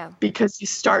 Yeah. Because you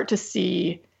start to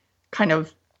see kind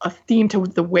of a theme to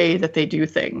the way that they do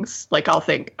things. Like I'll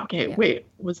think, okay, wait,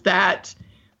 was that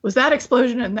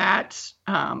explosion in that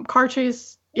car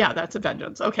chase? Yeah, that's a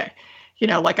Vengeance. Okay.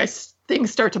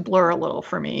 Things start to blur a little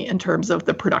for me in terms of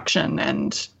the production,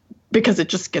 and because it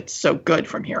just gets so good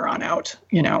from here on out,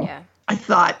 Yeah. I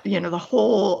thought, the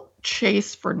whole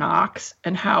chase for Knox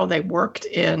and how they worked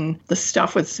in the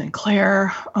stuff with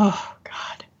Sinclair. Oh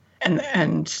God.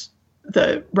 And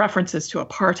the references to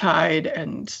apartheid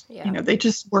and, they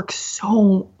just work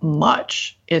so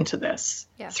much into this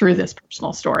through this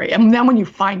personal story. And then when you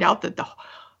find out that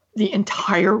the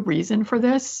entire reason for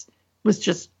this was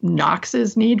just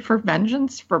Knox's need for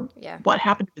vengeance for what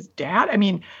happened to his dad. I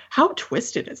mean, how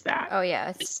twisted is that? Oh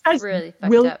yeah. It's really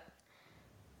fucked up.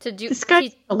 This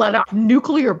guy let off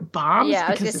nuclear bombs. Yeah,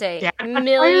 I was gonna say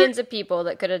millions of people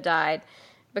that could have died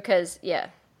because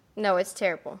no, it's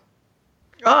terrible.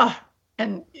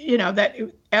 And that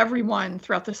everyone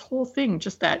throughout this whole thing,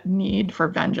 just that need for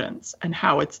vengeance and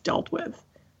how it's dealt with,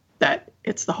 that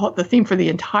it's the theme for the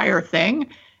entire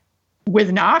thing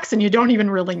with Knox, and you don't even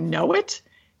really know it.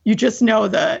 You just know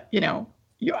that,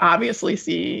 you obviously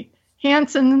see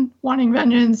Hansen wanting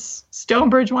vengeance,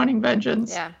 Stonebridge wanting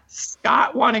vengeance,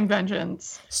 Scott wanting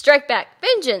vengeance. Strike back,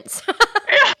 vengeance.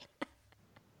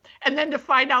 And then to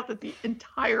find out that the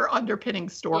entire underpinning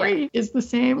story is the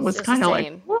same was kind of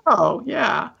like, whoa,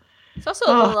 yeah. It's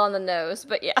also a little on the nose,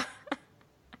 but yeah.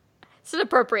 It's an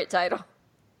appropriate title.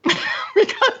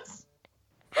 Because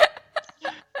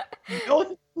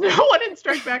no one in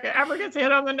Strike Back ever gets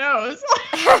hit on the nose.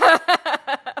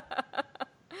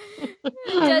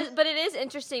 But it is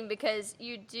interesting because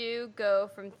you do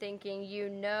go from thinking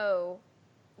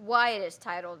why it is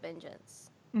titled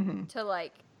Vengeance to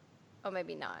like, oh,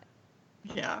 maybe not.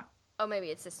 Yeah. Oh, maybe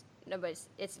it's just nobody's.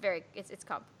 It's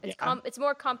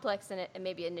more complex than it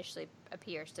maybe initially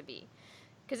appears to be.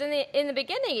 Because in the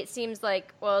beginning, it seems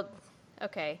like, well,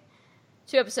 okay,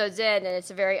 2 episodes in, and it's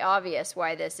very obvious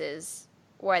why this is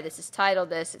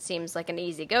titled this. It seems like an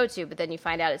easy go-to, but then you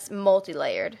find out it's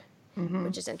multi-layered,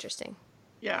 which is interesting.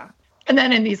 Yeah. And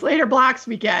then in these later blocks,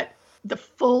 we get the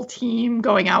full team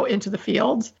going out into the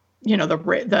fields.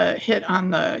 The hit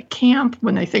on the camp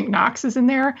when they think Knox is in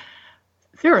there.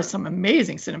 There is some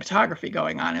amazing cinematography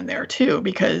going on in there too,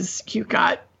 because you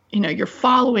got, you're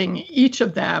following each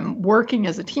of them working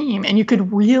as a team, and you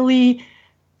could really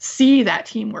see that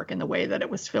teamwork in the way that it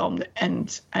was filmed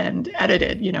and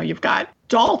edited. You've got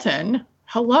Dalton.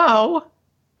 Hello.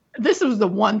 This was the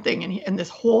one thing in this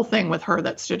whole thing with her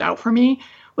that stood out for me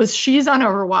was she's on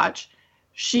Overwatch.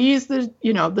 She's the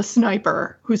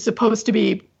sniper who's supposed to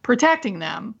be protecting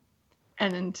them.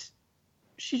 And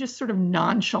she just sort of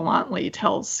nonchalantly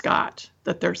tells Scott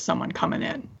that there's someone coming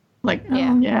in. Like,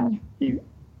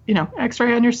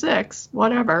 X-ray on your 6,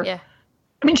 whatever. Yeah.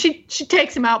 I mean, she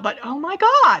takes him out, but oh my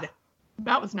God,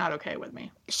 that was not okay with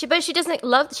me. She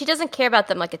doesn't care about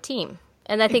them like a team.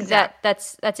 And I think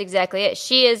that's exactly it.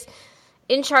 She is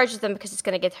in charge of them because it's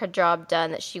going to get her job done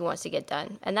that she wants to get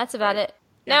done. And that's about it.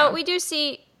 Yeah. Now, we do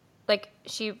see, like,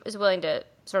 she is willing to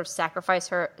sort of sacrifice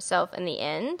herself in the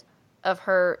end of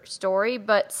her story,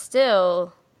 but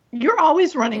still... You're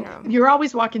always running, you're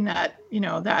always walking that,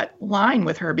 that line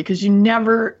with her because she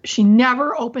never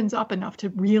opens up enough to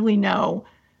really know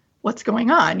what's going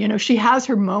on. She has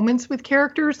her moments with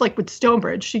characters, like with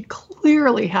Stonebridge. She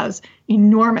clearly has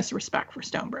enormous respect for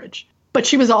Stonebridge, but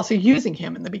she was also using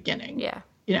him in the beginning. Yeah.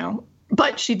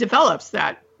 But she develops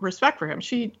that respect for him.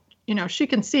 She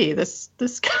can see this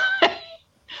guy,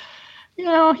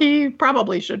 he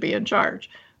probably should be in charge.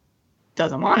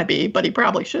 Doesn't want to be, but he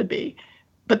probably should be.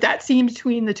 But that scene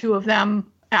between the two of them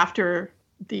after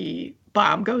the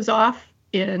bomb goes off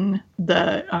in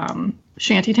the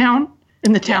shantytown,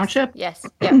 in the township. Yes.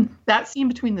 Yeah. That scene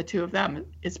between the two of them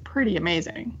is pretty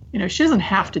amazing. She doesn't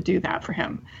have to do that for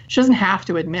him. She doesn't have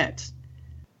to admit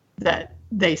that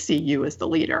they see you as the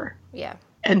leader. Yeah.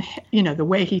 And, the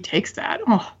way he takes that,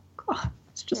 oh, God,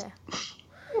 it's just...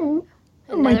 Yeah.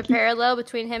 Another parallel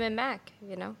between him and Mac,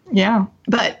 Yeah.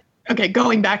 But, okay,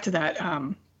 going back to that,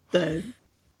 the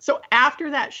So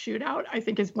after that shootout, I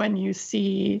think is when you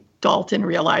see Dalton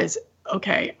realize,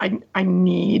 okay, I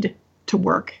need to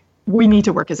work. We need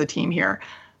to work as a team here.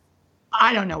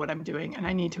 I don't know what I'm doing, and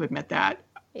I need to admit that.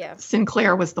 Yeah.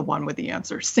 Sinclair was the one with the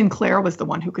answer. Sinclair was the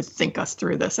one who could think us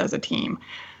through this as a team.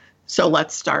 So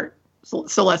let's start.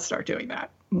 So let's start doing that.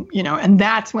 And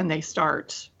that's when they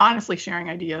start honestly sharing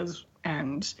ideas,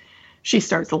 and she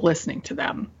starts listening to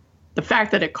them. The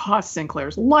fact that it cost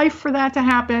Sinclair's life for that to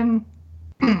happen,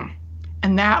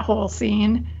 and that whole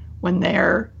scene when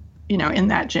they're, in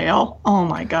that jail, oh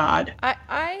my God.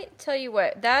 I tell you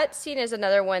what, that scene is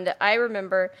another one that I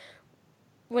remember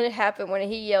when it happened, when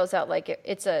he yells out like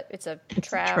it's a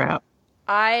trap.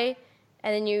 And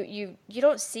then you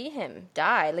don't see him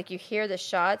die. Like, you hear the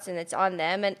shots and it's on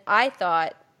them, and I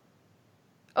thought,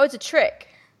 oh, it's a trick.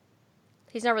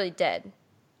 He's not really dead.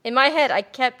 In my head, I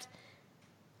kept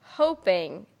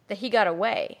hoping that he got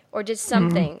away or did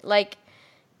something. Mm-hmm. Like,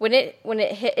 when it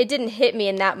hit, it didn't hit me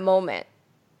in that moment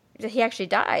that he actually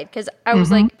died, because I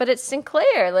was like, but it's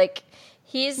Sinclair. Like,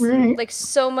 he's like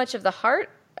so much of the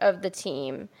heart of the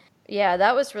team. Yeah,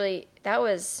 that was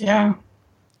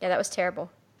terrible.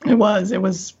 It was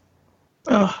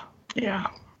oh yeah,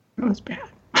 it was bad.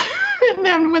 And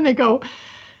then when they go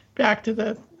back to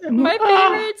the my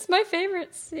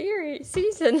favorite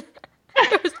season.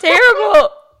 It was terrible.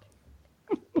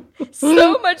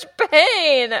 So much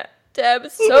pain, Deb.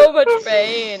 So much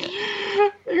pain.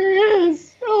 There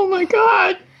is. Oh my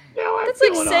God. That's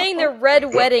like saying the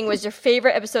Red Wedding was your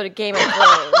favorite episode of Game of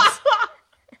Thrones.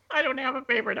 I don't have a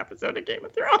favorite episode of Game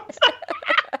of Thrones.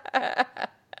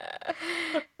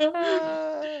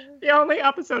 The only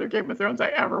episode of Game of Thrones I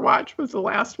ever watched was the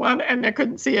last one, and I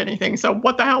couldn't see anything. So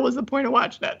what the hell was the point of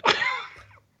watching it?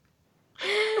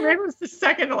 Maybe it was the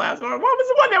second to last one. What was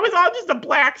the one that was all just a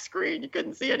black screen? You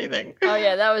couldn't see anything. Oh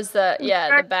yeah, that was the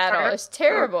battle. It was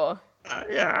terrible.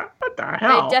 Yeah, what the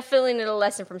hell? They definitely need a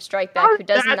lesson from Strike Back, who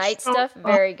does night stuff.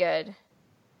 Very good.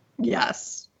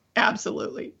 Yes,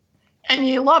 absolutely. And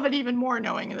you love it even more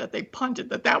knowing that they punted,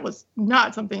 that was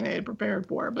not something they had prepared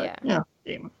for. But yeah,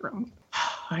 Game of Thrones.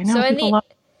 I know. So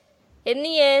in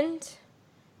the end,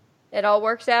 it all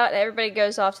works out, and everybody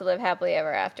goes off to live happily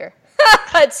ever after.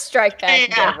 It's Strike Back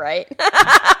again, right?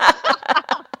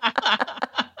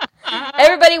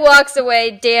 Everybody walks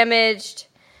away damaged,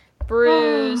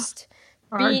 bruised,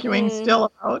 arguing beaten.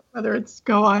 Still about whether it's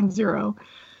go on zero.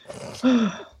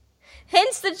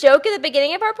 Hence the joke at the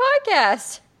beginning of our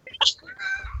podcast.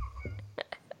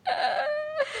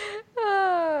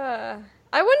 I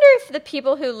wonder if the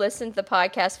people who listened to the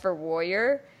podcast for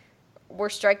Warrior were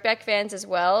Strike Back fans as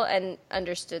well and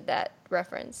understood that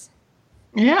reference.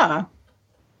 Yeah.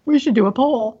 We should do a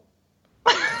poll.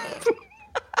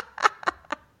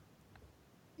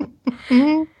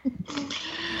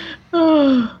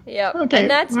 Yep. Okay. And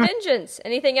that's Vengeance.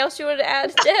 Anything else you wanted to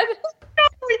add, Deb?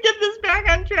 We get this back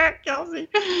on track, Kelsey.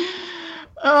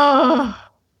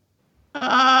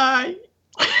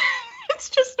 It's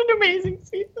just an amazing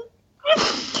season.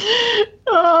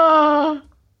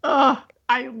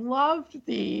 I loved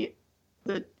the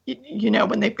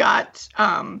when they've got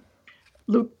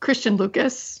Christian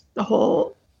Lucas, the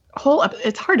whole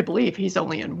it's hard to believe he's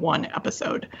only in one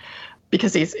episode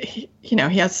because he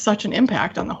has such an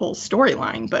impact on the whole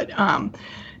storyline. But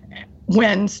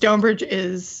when Stonebridge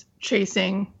is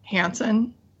chasing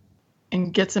Hanson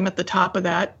and gets him at the top of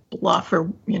that bluff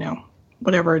or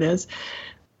whatever it is,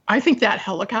 I think that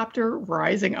helicopter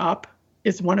rising up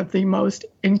is one of the most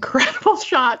incredible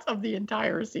shots of the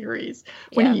entire series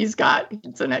when he's got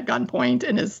Hanson at gunpoint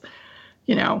and is,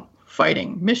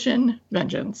 fighting mission,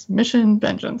 vengeance.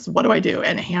 What do I do?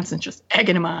 And Hanson's just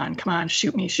egging him on. Come on,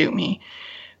 shoot me.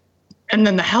 And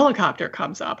then the helicopter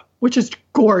comes up, which is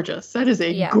gorgeous. That is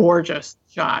a gorgeous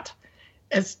shot.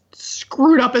 As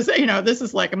screwed up as, this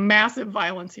is like a massive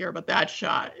violence here, but that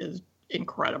shot is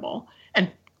incredible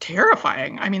and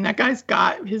terrifying. I mean, that guy's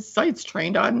got his sights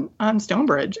trained on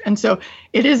Stonebridge. And so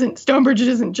Stonebridge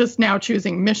isn't just now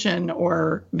choosing mission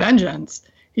or vengeance.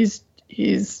 He's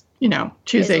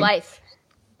choosing his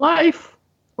life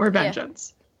or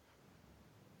vengeance.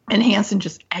 And Hanson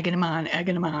just egging him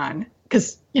on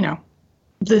because,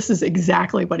 this is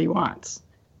exactly what he wants.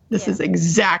 This is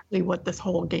exactly what this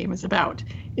whole game is about,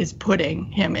 is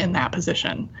putting him in that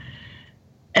position.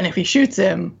 And if he shoots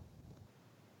him,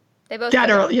 they both dead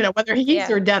or, whether he's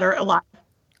or dead or alive,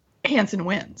 Hanson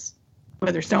wins.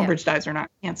 Whether Stonebridge dies or not,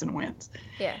 Hanson wins.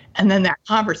 Yeah. And then that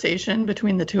conversation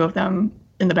between the two of them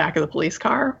in the back of the police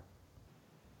car,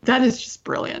 that is just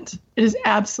brilliant. It is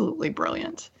absolutely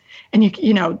brilliant. And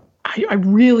I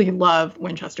really love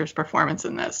Winchester's performance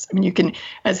in this. I mean, you can,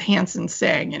 as Hanson's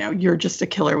saying, you're just a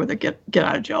killer with a get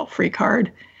out of jail free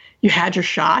card. You had your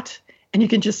shot, and you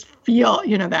can just feel,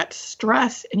 that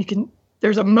stress, and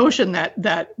there's a motion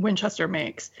that Winchester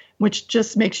makes, which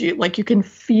just makes you, like, you can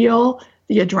feel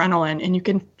the adrenaline, and you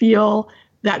can feel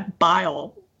that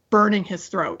bile burning his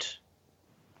throat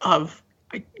of,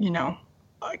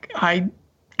 I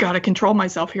got to control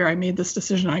myself here. I made this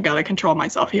decision. I got to control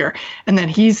myself here. And then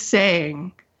he's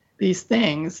saying these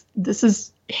things. This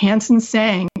is Hanson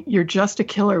saying, you're just a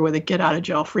killer with a get out of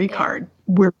jail free card.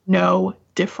 We're no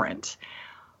different.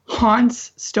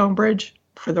 Haunts Stonebridge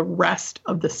for the rest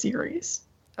of the series.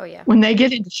 Oh, yeah. When they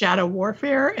get into Shadow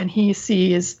Warfare and he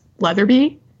sees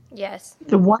Leatherby, yes,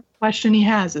 the one question he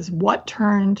has is what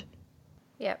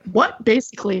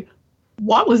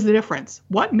was the difference?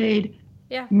 What made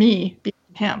me be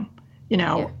him?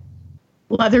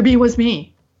 Leatherby was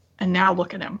me, and now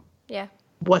look at him. Yeah.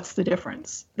 What's the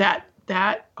difference? That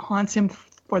haunts him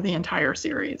for the entire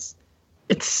series.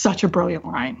 It's such a brilliant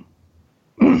line.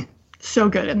 So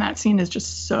good. And that scene is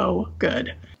just so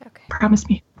good. Okay. Promise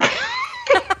me.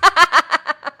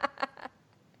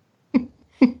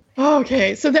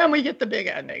 Okay, so then we get the big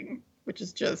ending, which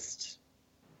is just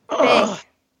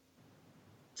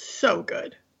so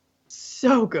good.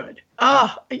 So good.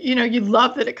 You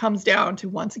love that it comes down to,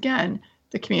 once again,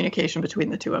 the communication between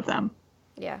the two of them.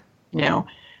 Yeah.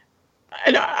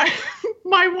 And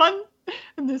my one,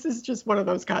 and this is just one of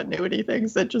those continuity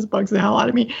things that just bugs the hell out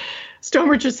of me.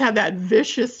 Stonebridge just had that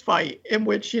vicious fight in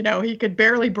which, he could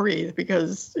barely breathe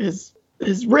because his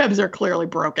ribs are clearly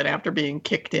broken after being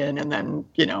kicked in and then,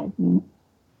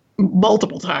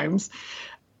 multiple times.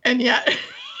 And yet he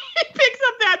picks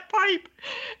up that pipe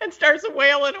and starts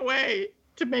wailing away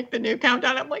to make the new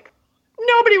countdown. I'm like,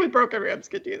 nobody with broken ribs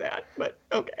could do that, but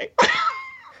okay.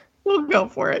 We'll go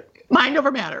for it. Mind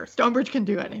over matter. Stonebridge can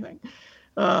do anything.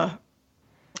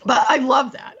 But I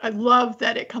love that. I love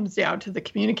that it comes down to the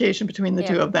communication between the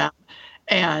two of them.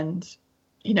 And,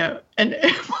 and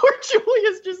poor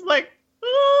Julia's just like,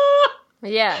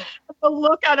 yeah. The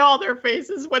look on all their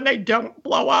faces when they don't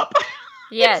blow up.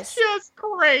 Yes. It's just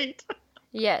great.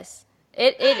 Yes.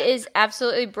 It is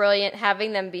absolutely brilliant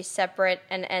having them be separate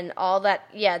and all that.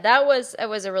 Yeah, it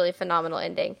was a really phenomenal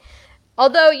ending.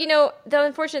 Although, the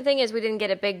unfortunate thing is we didn't get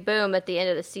a big boom at the end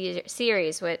of the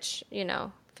series, which,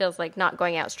 feels like not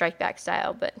going out Strike Back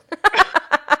style, but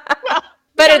well,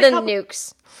 better than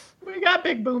nukes. We got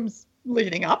big booms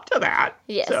leading up to that.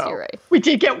 Yes, so you're right. We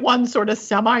did get one sort of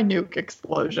semi-nuke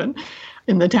explosion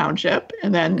in the township.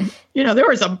 And then, there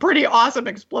were some pretty awesome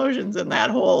explosions in that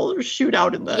whole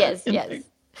shootout in the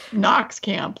Knox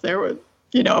camp. There was,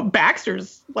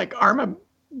 Baxter's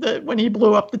when he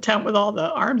blew up the tent with all the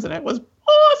arms in it was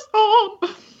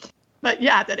awesome. But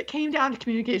yeah, that it came down to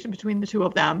communication between the two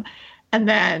of them. And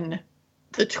then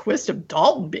the twist of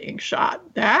Dalton being shot,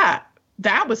 that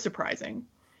was surprising.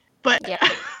 But the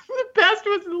best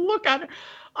was the look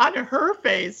on her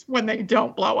face when they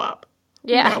don't blow up.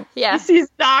 Yeah, He sees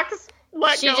Knox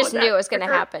let she go. She just knew it was going to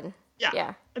happen.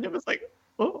 Yeah. And it was like,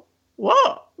 oh,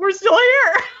 whoa, we're still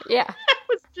here. Yeah. It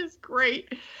was just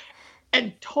great.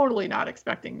 And totally not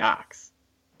expecting Knox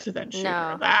to then shoot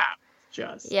her. That was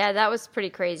just... Yeah, that was pretty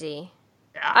crazy.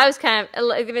 Yeah. I was kind of...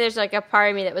 There's a part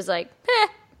of me that was like,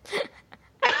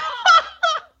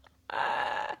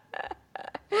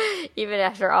 even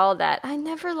after all that. I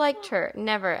never liked her.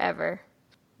 Never, ever.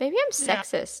 Maybe I'm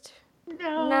sexist.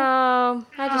 No,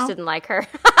 I just didn't like her.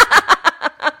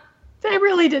 They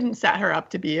really didn't set her up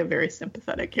to be a very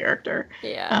sympathetic character.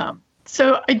 Yeah.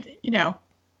 So,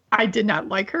 I did not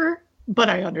like her, but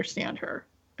I understand her.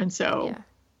 And so,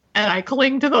 and I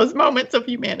cling to those moments of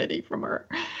humanity from her.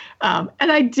 And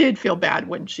I did feel bad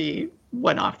when she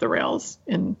went off the rails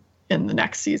in the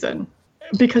next season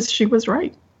because she was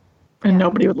right. And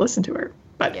nobody would listen to her.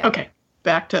 But okay,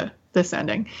 back to this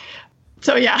ending.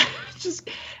 So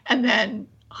and then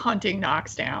hunting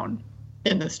Knox down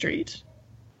in the street.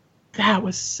 That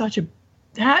was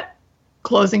that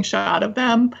closing shot of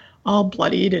them all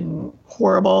bloodied and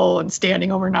horrible and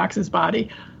standing over Knox's body.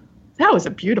 That was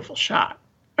a beautiful shot.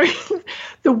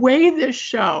 The way this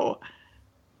show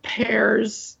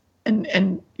pairs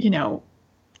and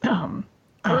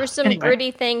gruesome,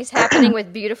 gritty things happening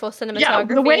with beautiful cinematography. Yeah,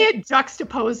 the way it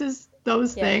juxtaposes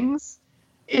those things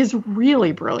is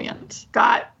really brilliant.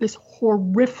 Got this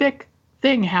horrific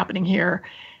thing happening here,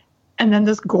 and then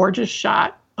this gorgeous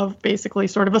shot of basically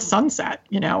sort of a sunset,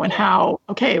 and how,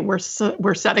 okay, we're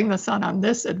setting the sun on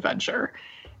this adventure.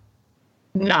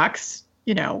 Knox,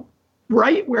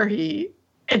 right where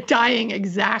dying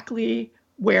exactly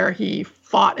where he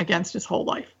fought against his whole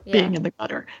life, being in the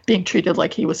gutter, being treated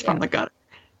like he was from the gutter,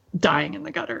 dying in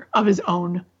the gutter of his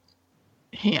own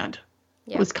hand.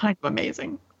 It was kind of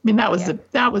amazing. I mean, that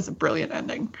was a brilliant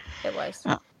ending. It was.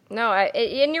 No,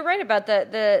 and you're right about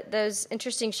those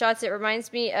interesting shots. It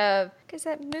reminds me of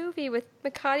that movie with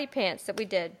Makati Pants that we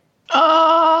did.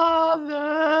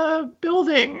 The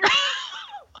building,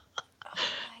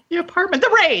 the apartment,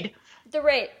 the raid. The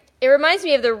raid. It reminds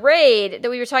me of the raid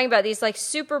that we were talking about. These like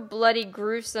super bloody,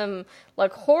 gruesome,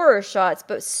 like horror shots,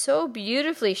 but so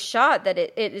beautifully shot that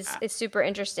it's super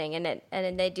interesting. And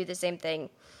then they do the same thing,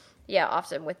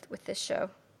 often with this show.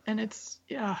 And it's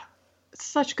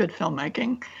such good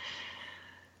filmmaking.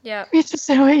 Yeah, it's just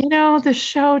this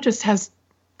show just has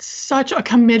such a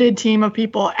committed team of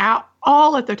people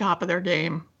all at the top of their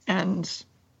game, and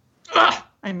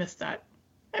I miss that.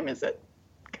 I miss it.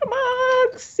 Come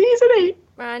on, season 8.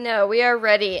 I know, we are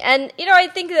ready. And, I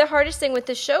think the hardest thing with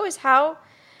the show is how,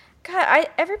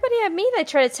 everybody I meet, I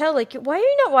try to tell, like, why are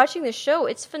you not watching the show?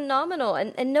 It's phenomenal,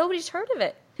 and nobody's heard of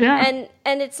it. Yeah.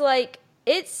 And it's like,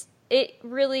 it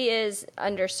really is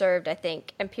underserved, I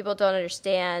think, and people don't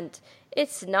understand.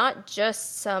 It's not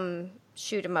just some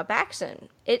shoot 'em up action.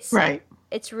 It's right.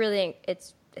 It's really,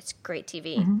 it's great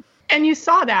TV. Mm-hmm. And you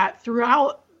saw that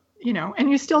throughout, and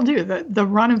you still do, the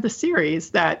run of the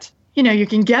series that, you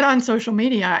can get on social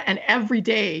media and every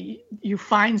day you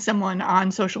find someone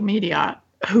on social media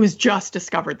who's just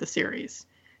discovered the series.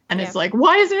 And it's like,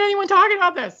 why isn't anyone talking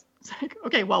about this? It's like,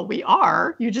 okay, well, we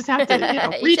are. You just have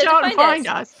to reach out and find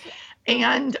us.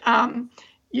 And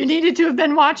you needed to have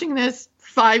been watching this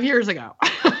 5 years ago.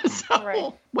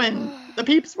 When the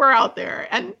peeps were out there.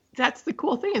 And that's the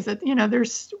cool thing is that,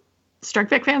 there's Strike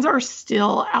Back fans are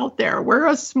still out there. We're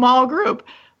a small group,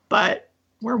 but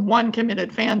we're one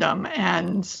committed fandom.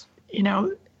 And,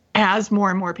 as more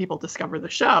and more people discover the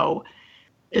show,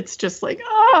 it's just like,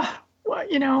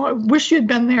 I wish you'd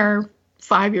been there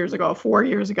 5 years ago, 4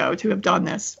 years ago to have done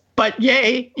this. But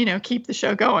yay, keep the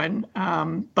show going.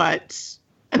 And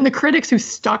the critics who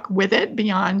stuck with it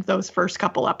beyond those first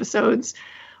couple episodes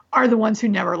are the ones who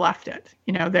never left it.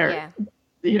 They're,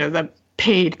 the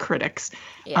paid critics.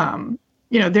 Yeah.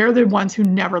 They're the ones who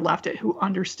never left it, who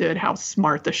understood how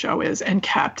smart the show is and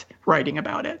kept writing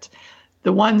about it.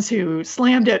 The ones who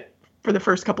slammed it for the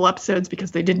first couple episodes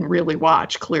because they didn't really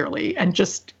watch clearly and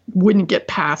just wouldn't get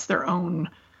past their own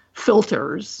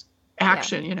filters,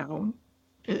 action,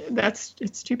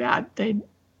 it's too bad. They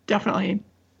definitely,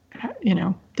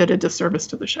 did a disservice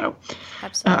to the show.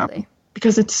 Absolutely.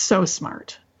 Because it's so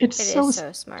smart. It is so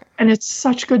smart. And it's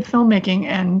such good filmmaking,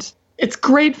 and it's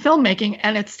great filmmaking,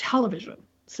 and it's television.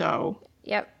 So.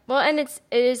 Yep. Well, and it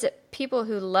is people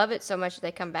who love it so much that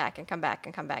they come back and come back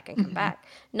and come back and come back.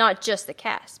 Not just the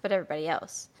cast, but everybody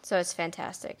else. So it's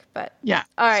fantastic. But yeah.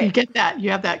 All right. So you get that. You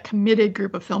have that committed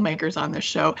group of filmmakers on this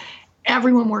show,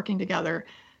 everyone working together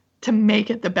to make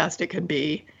it the best it could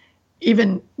be,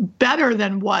 even better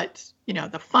than what,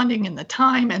 the funding and the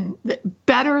time, and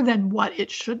better than what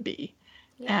it should be.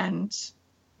 Yeah. And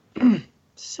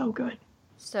so good.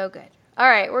 So good. All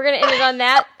right, we're going to end it on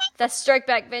that. That's Strike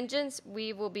Back Vengeance.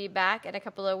 We will be back in a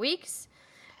couple of weeks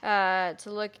to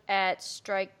look at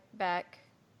Strike Back.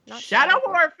 Shadow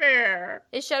Warfare.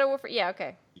 Is Shadow Warfare? Yeah,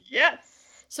 okay. Yes.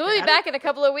 So we'll be back in a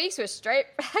couple of weeks with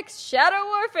Strike Back Shadow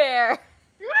Warfare.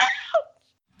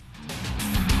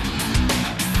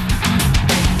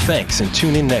 Thanks, and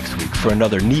tune in next week for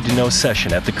another Need to Know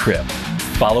session at the Crib.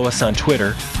 Follow us on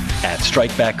Twitter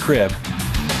 @StrikeBackCrib.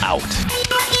 Out.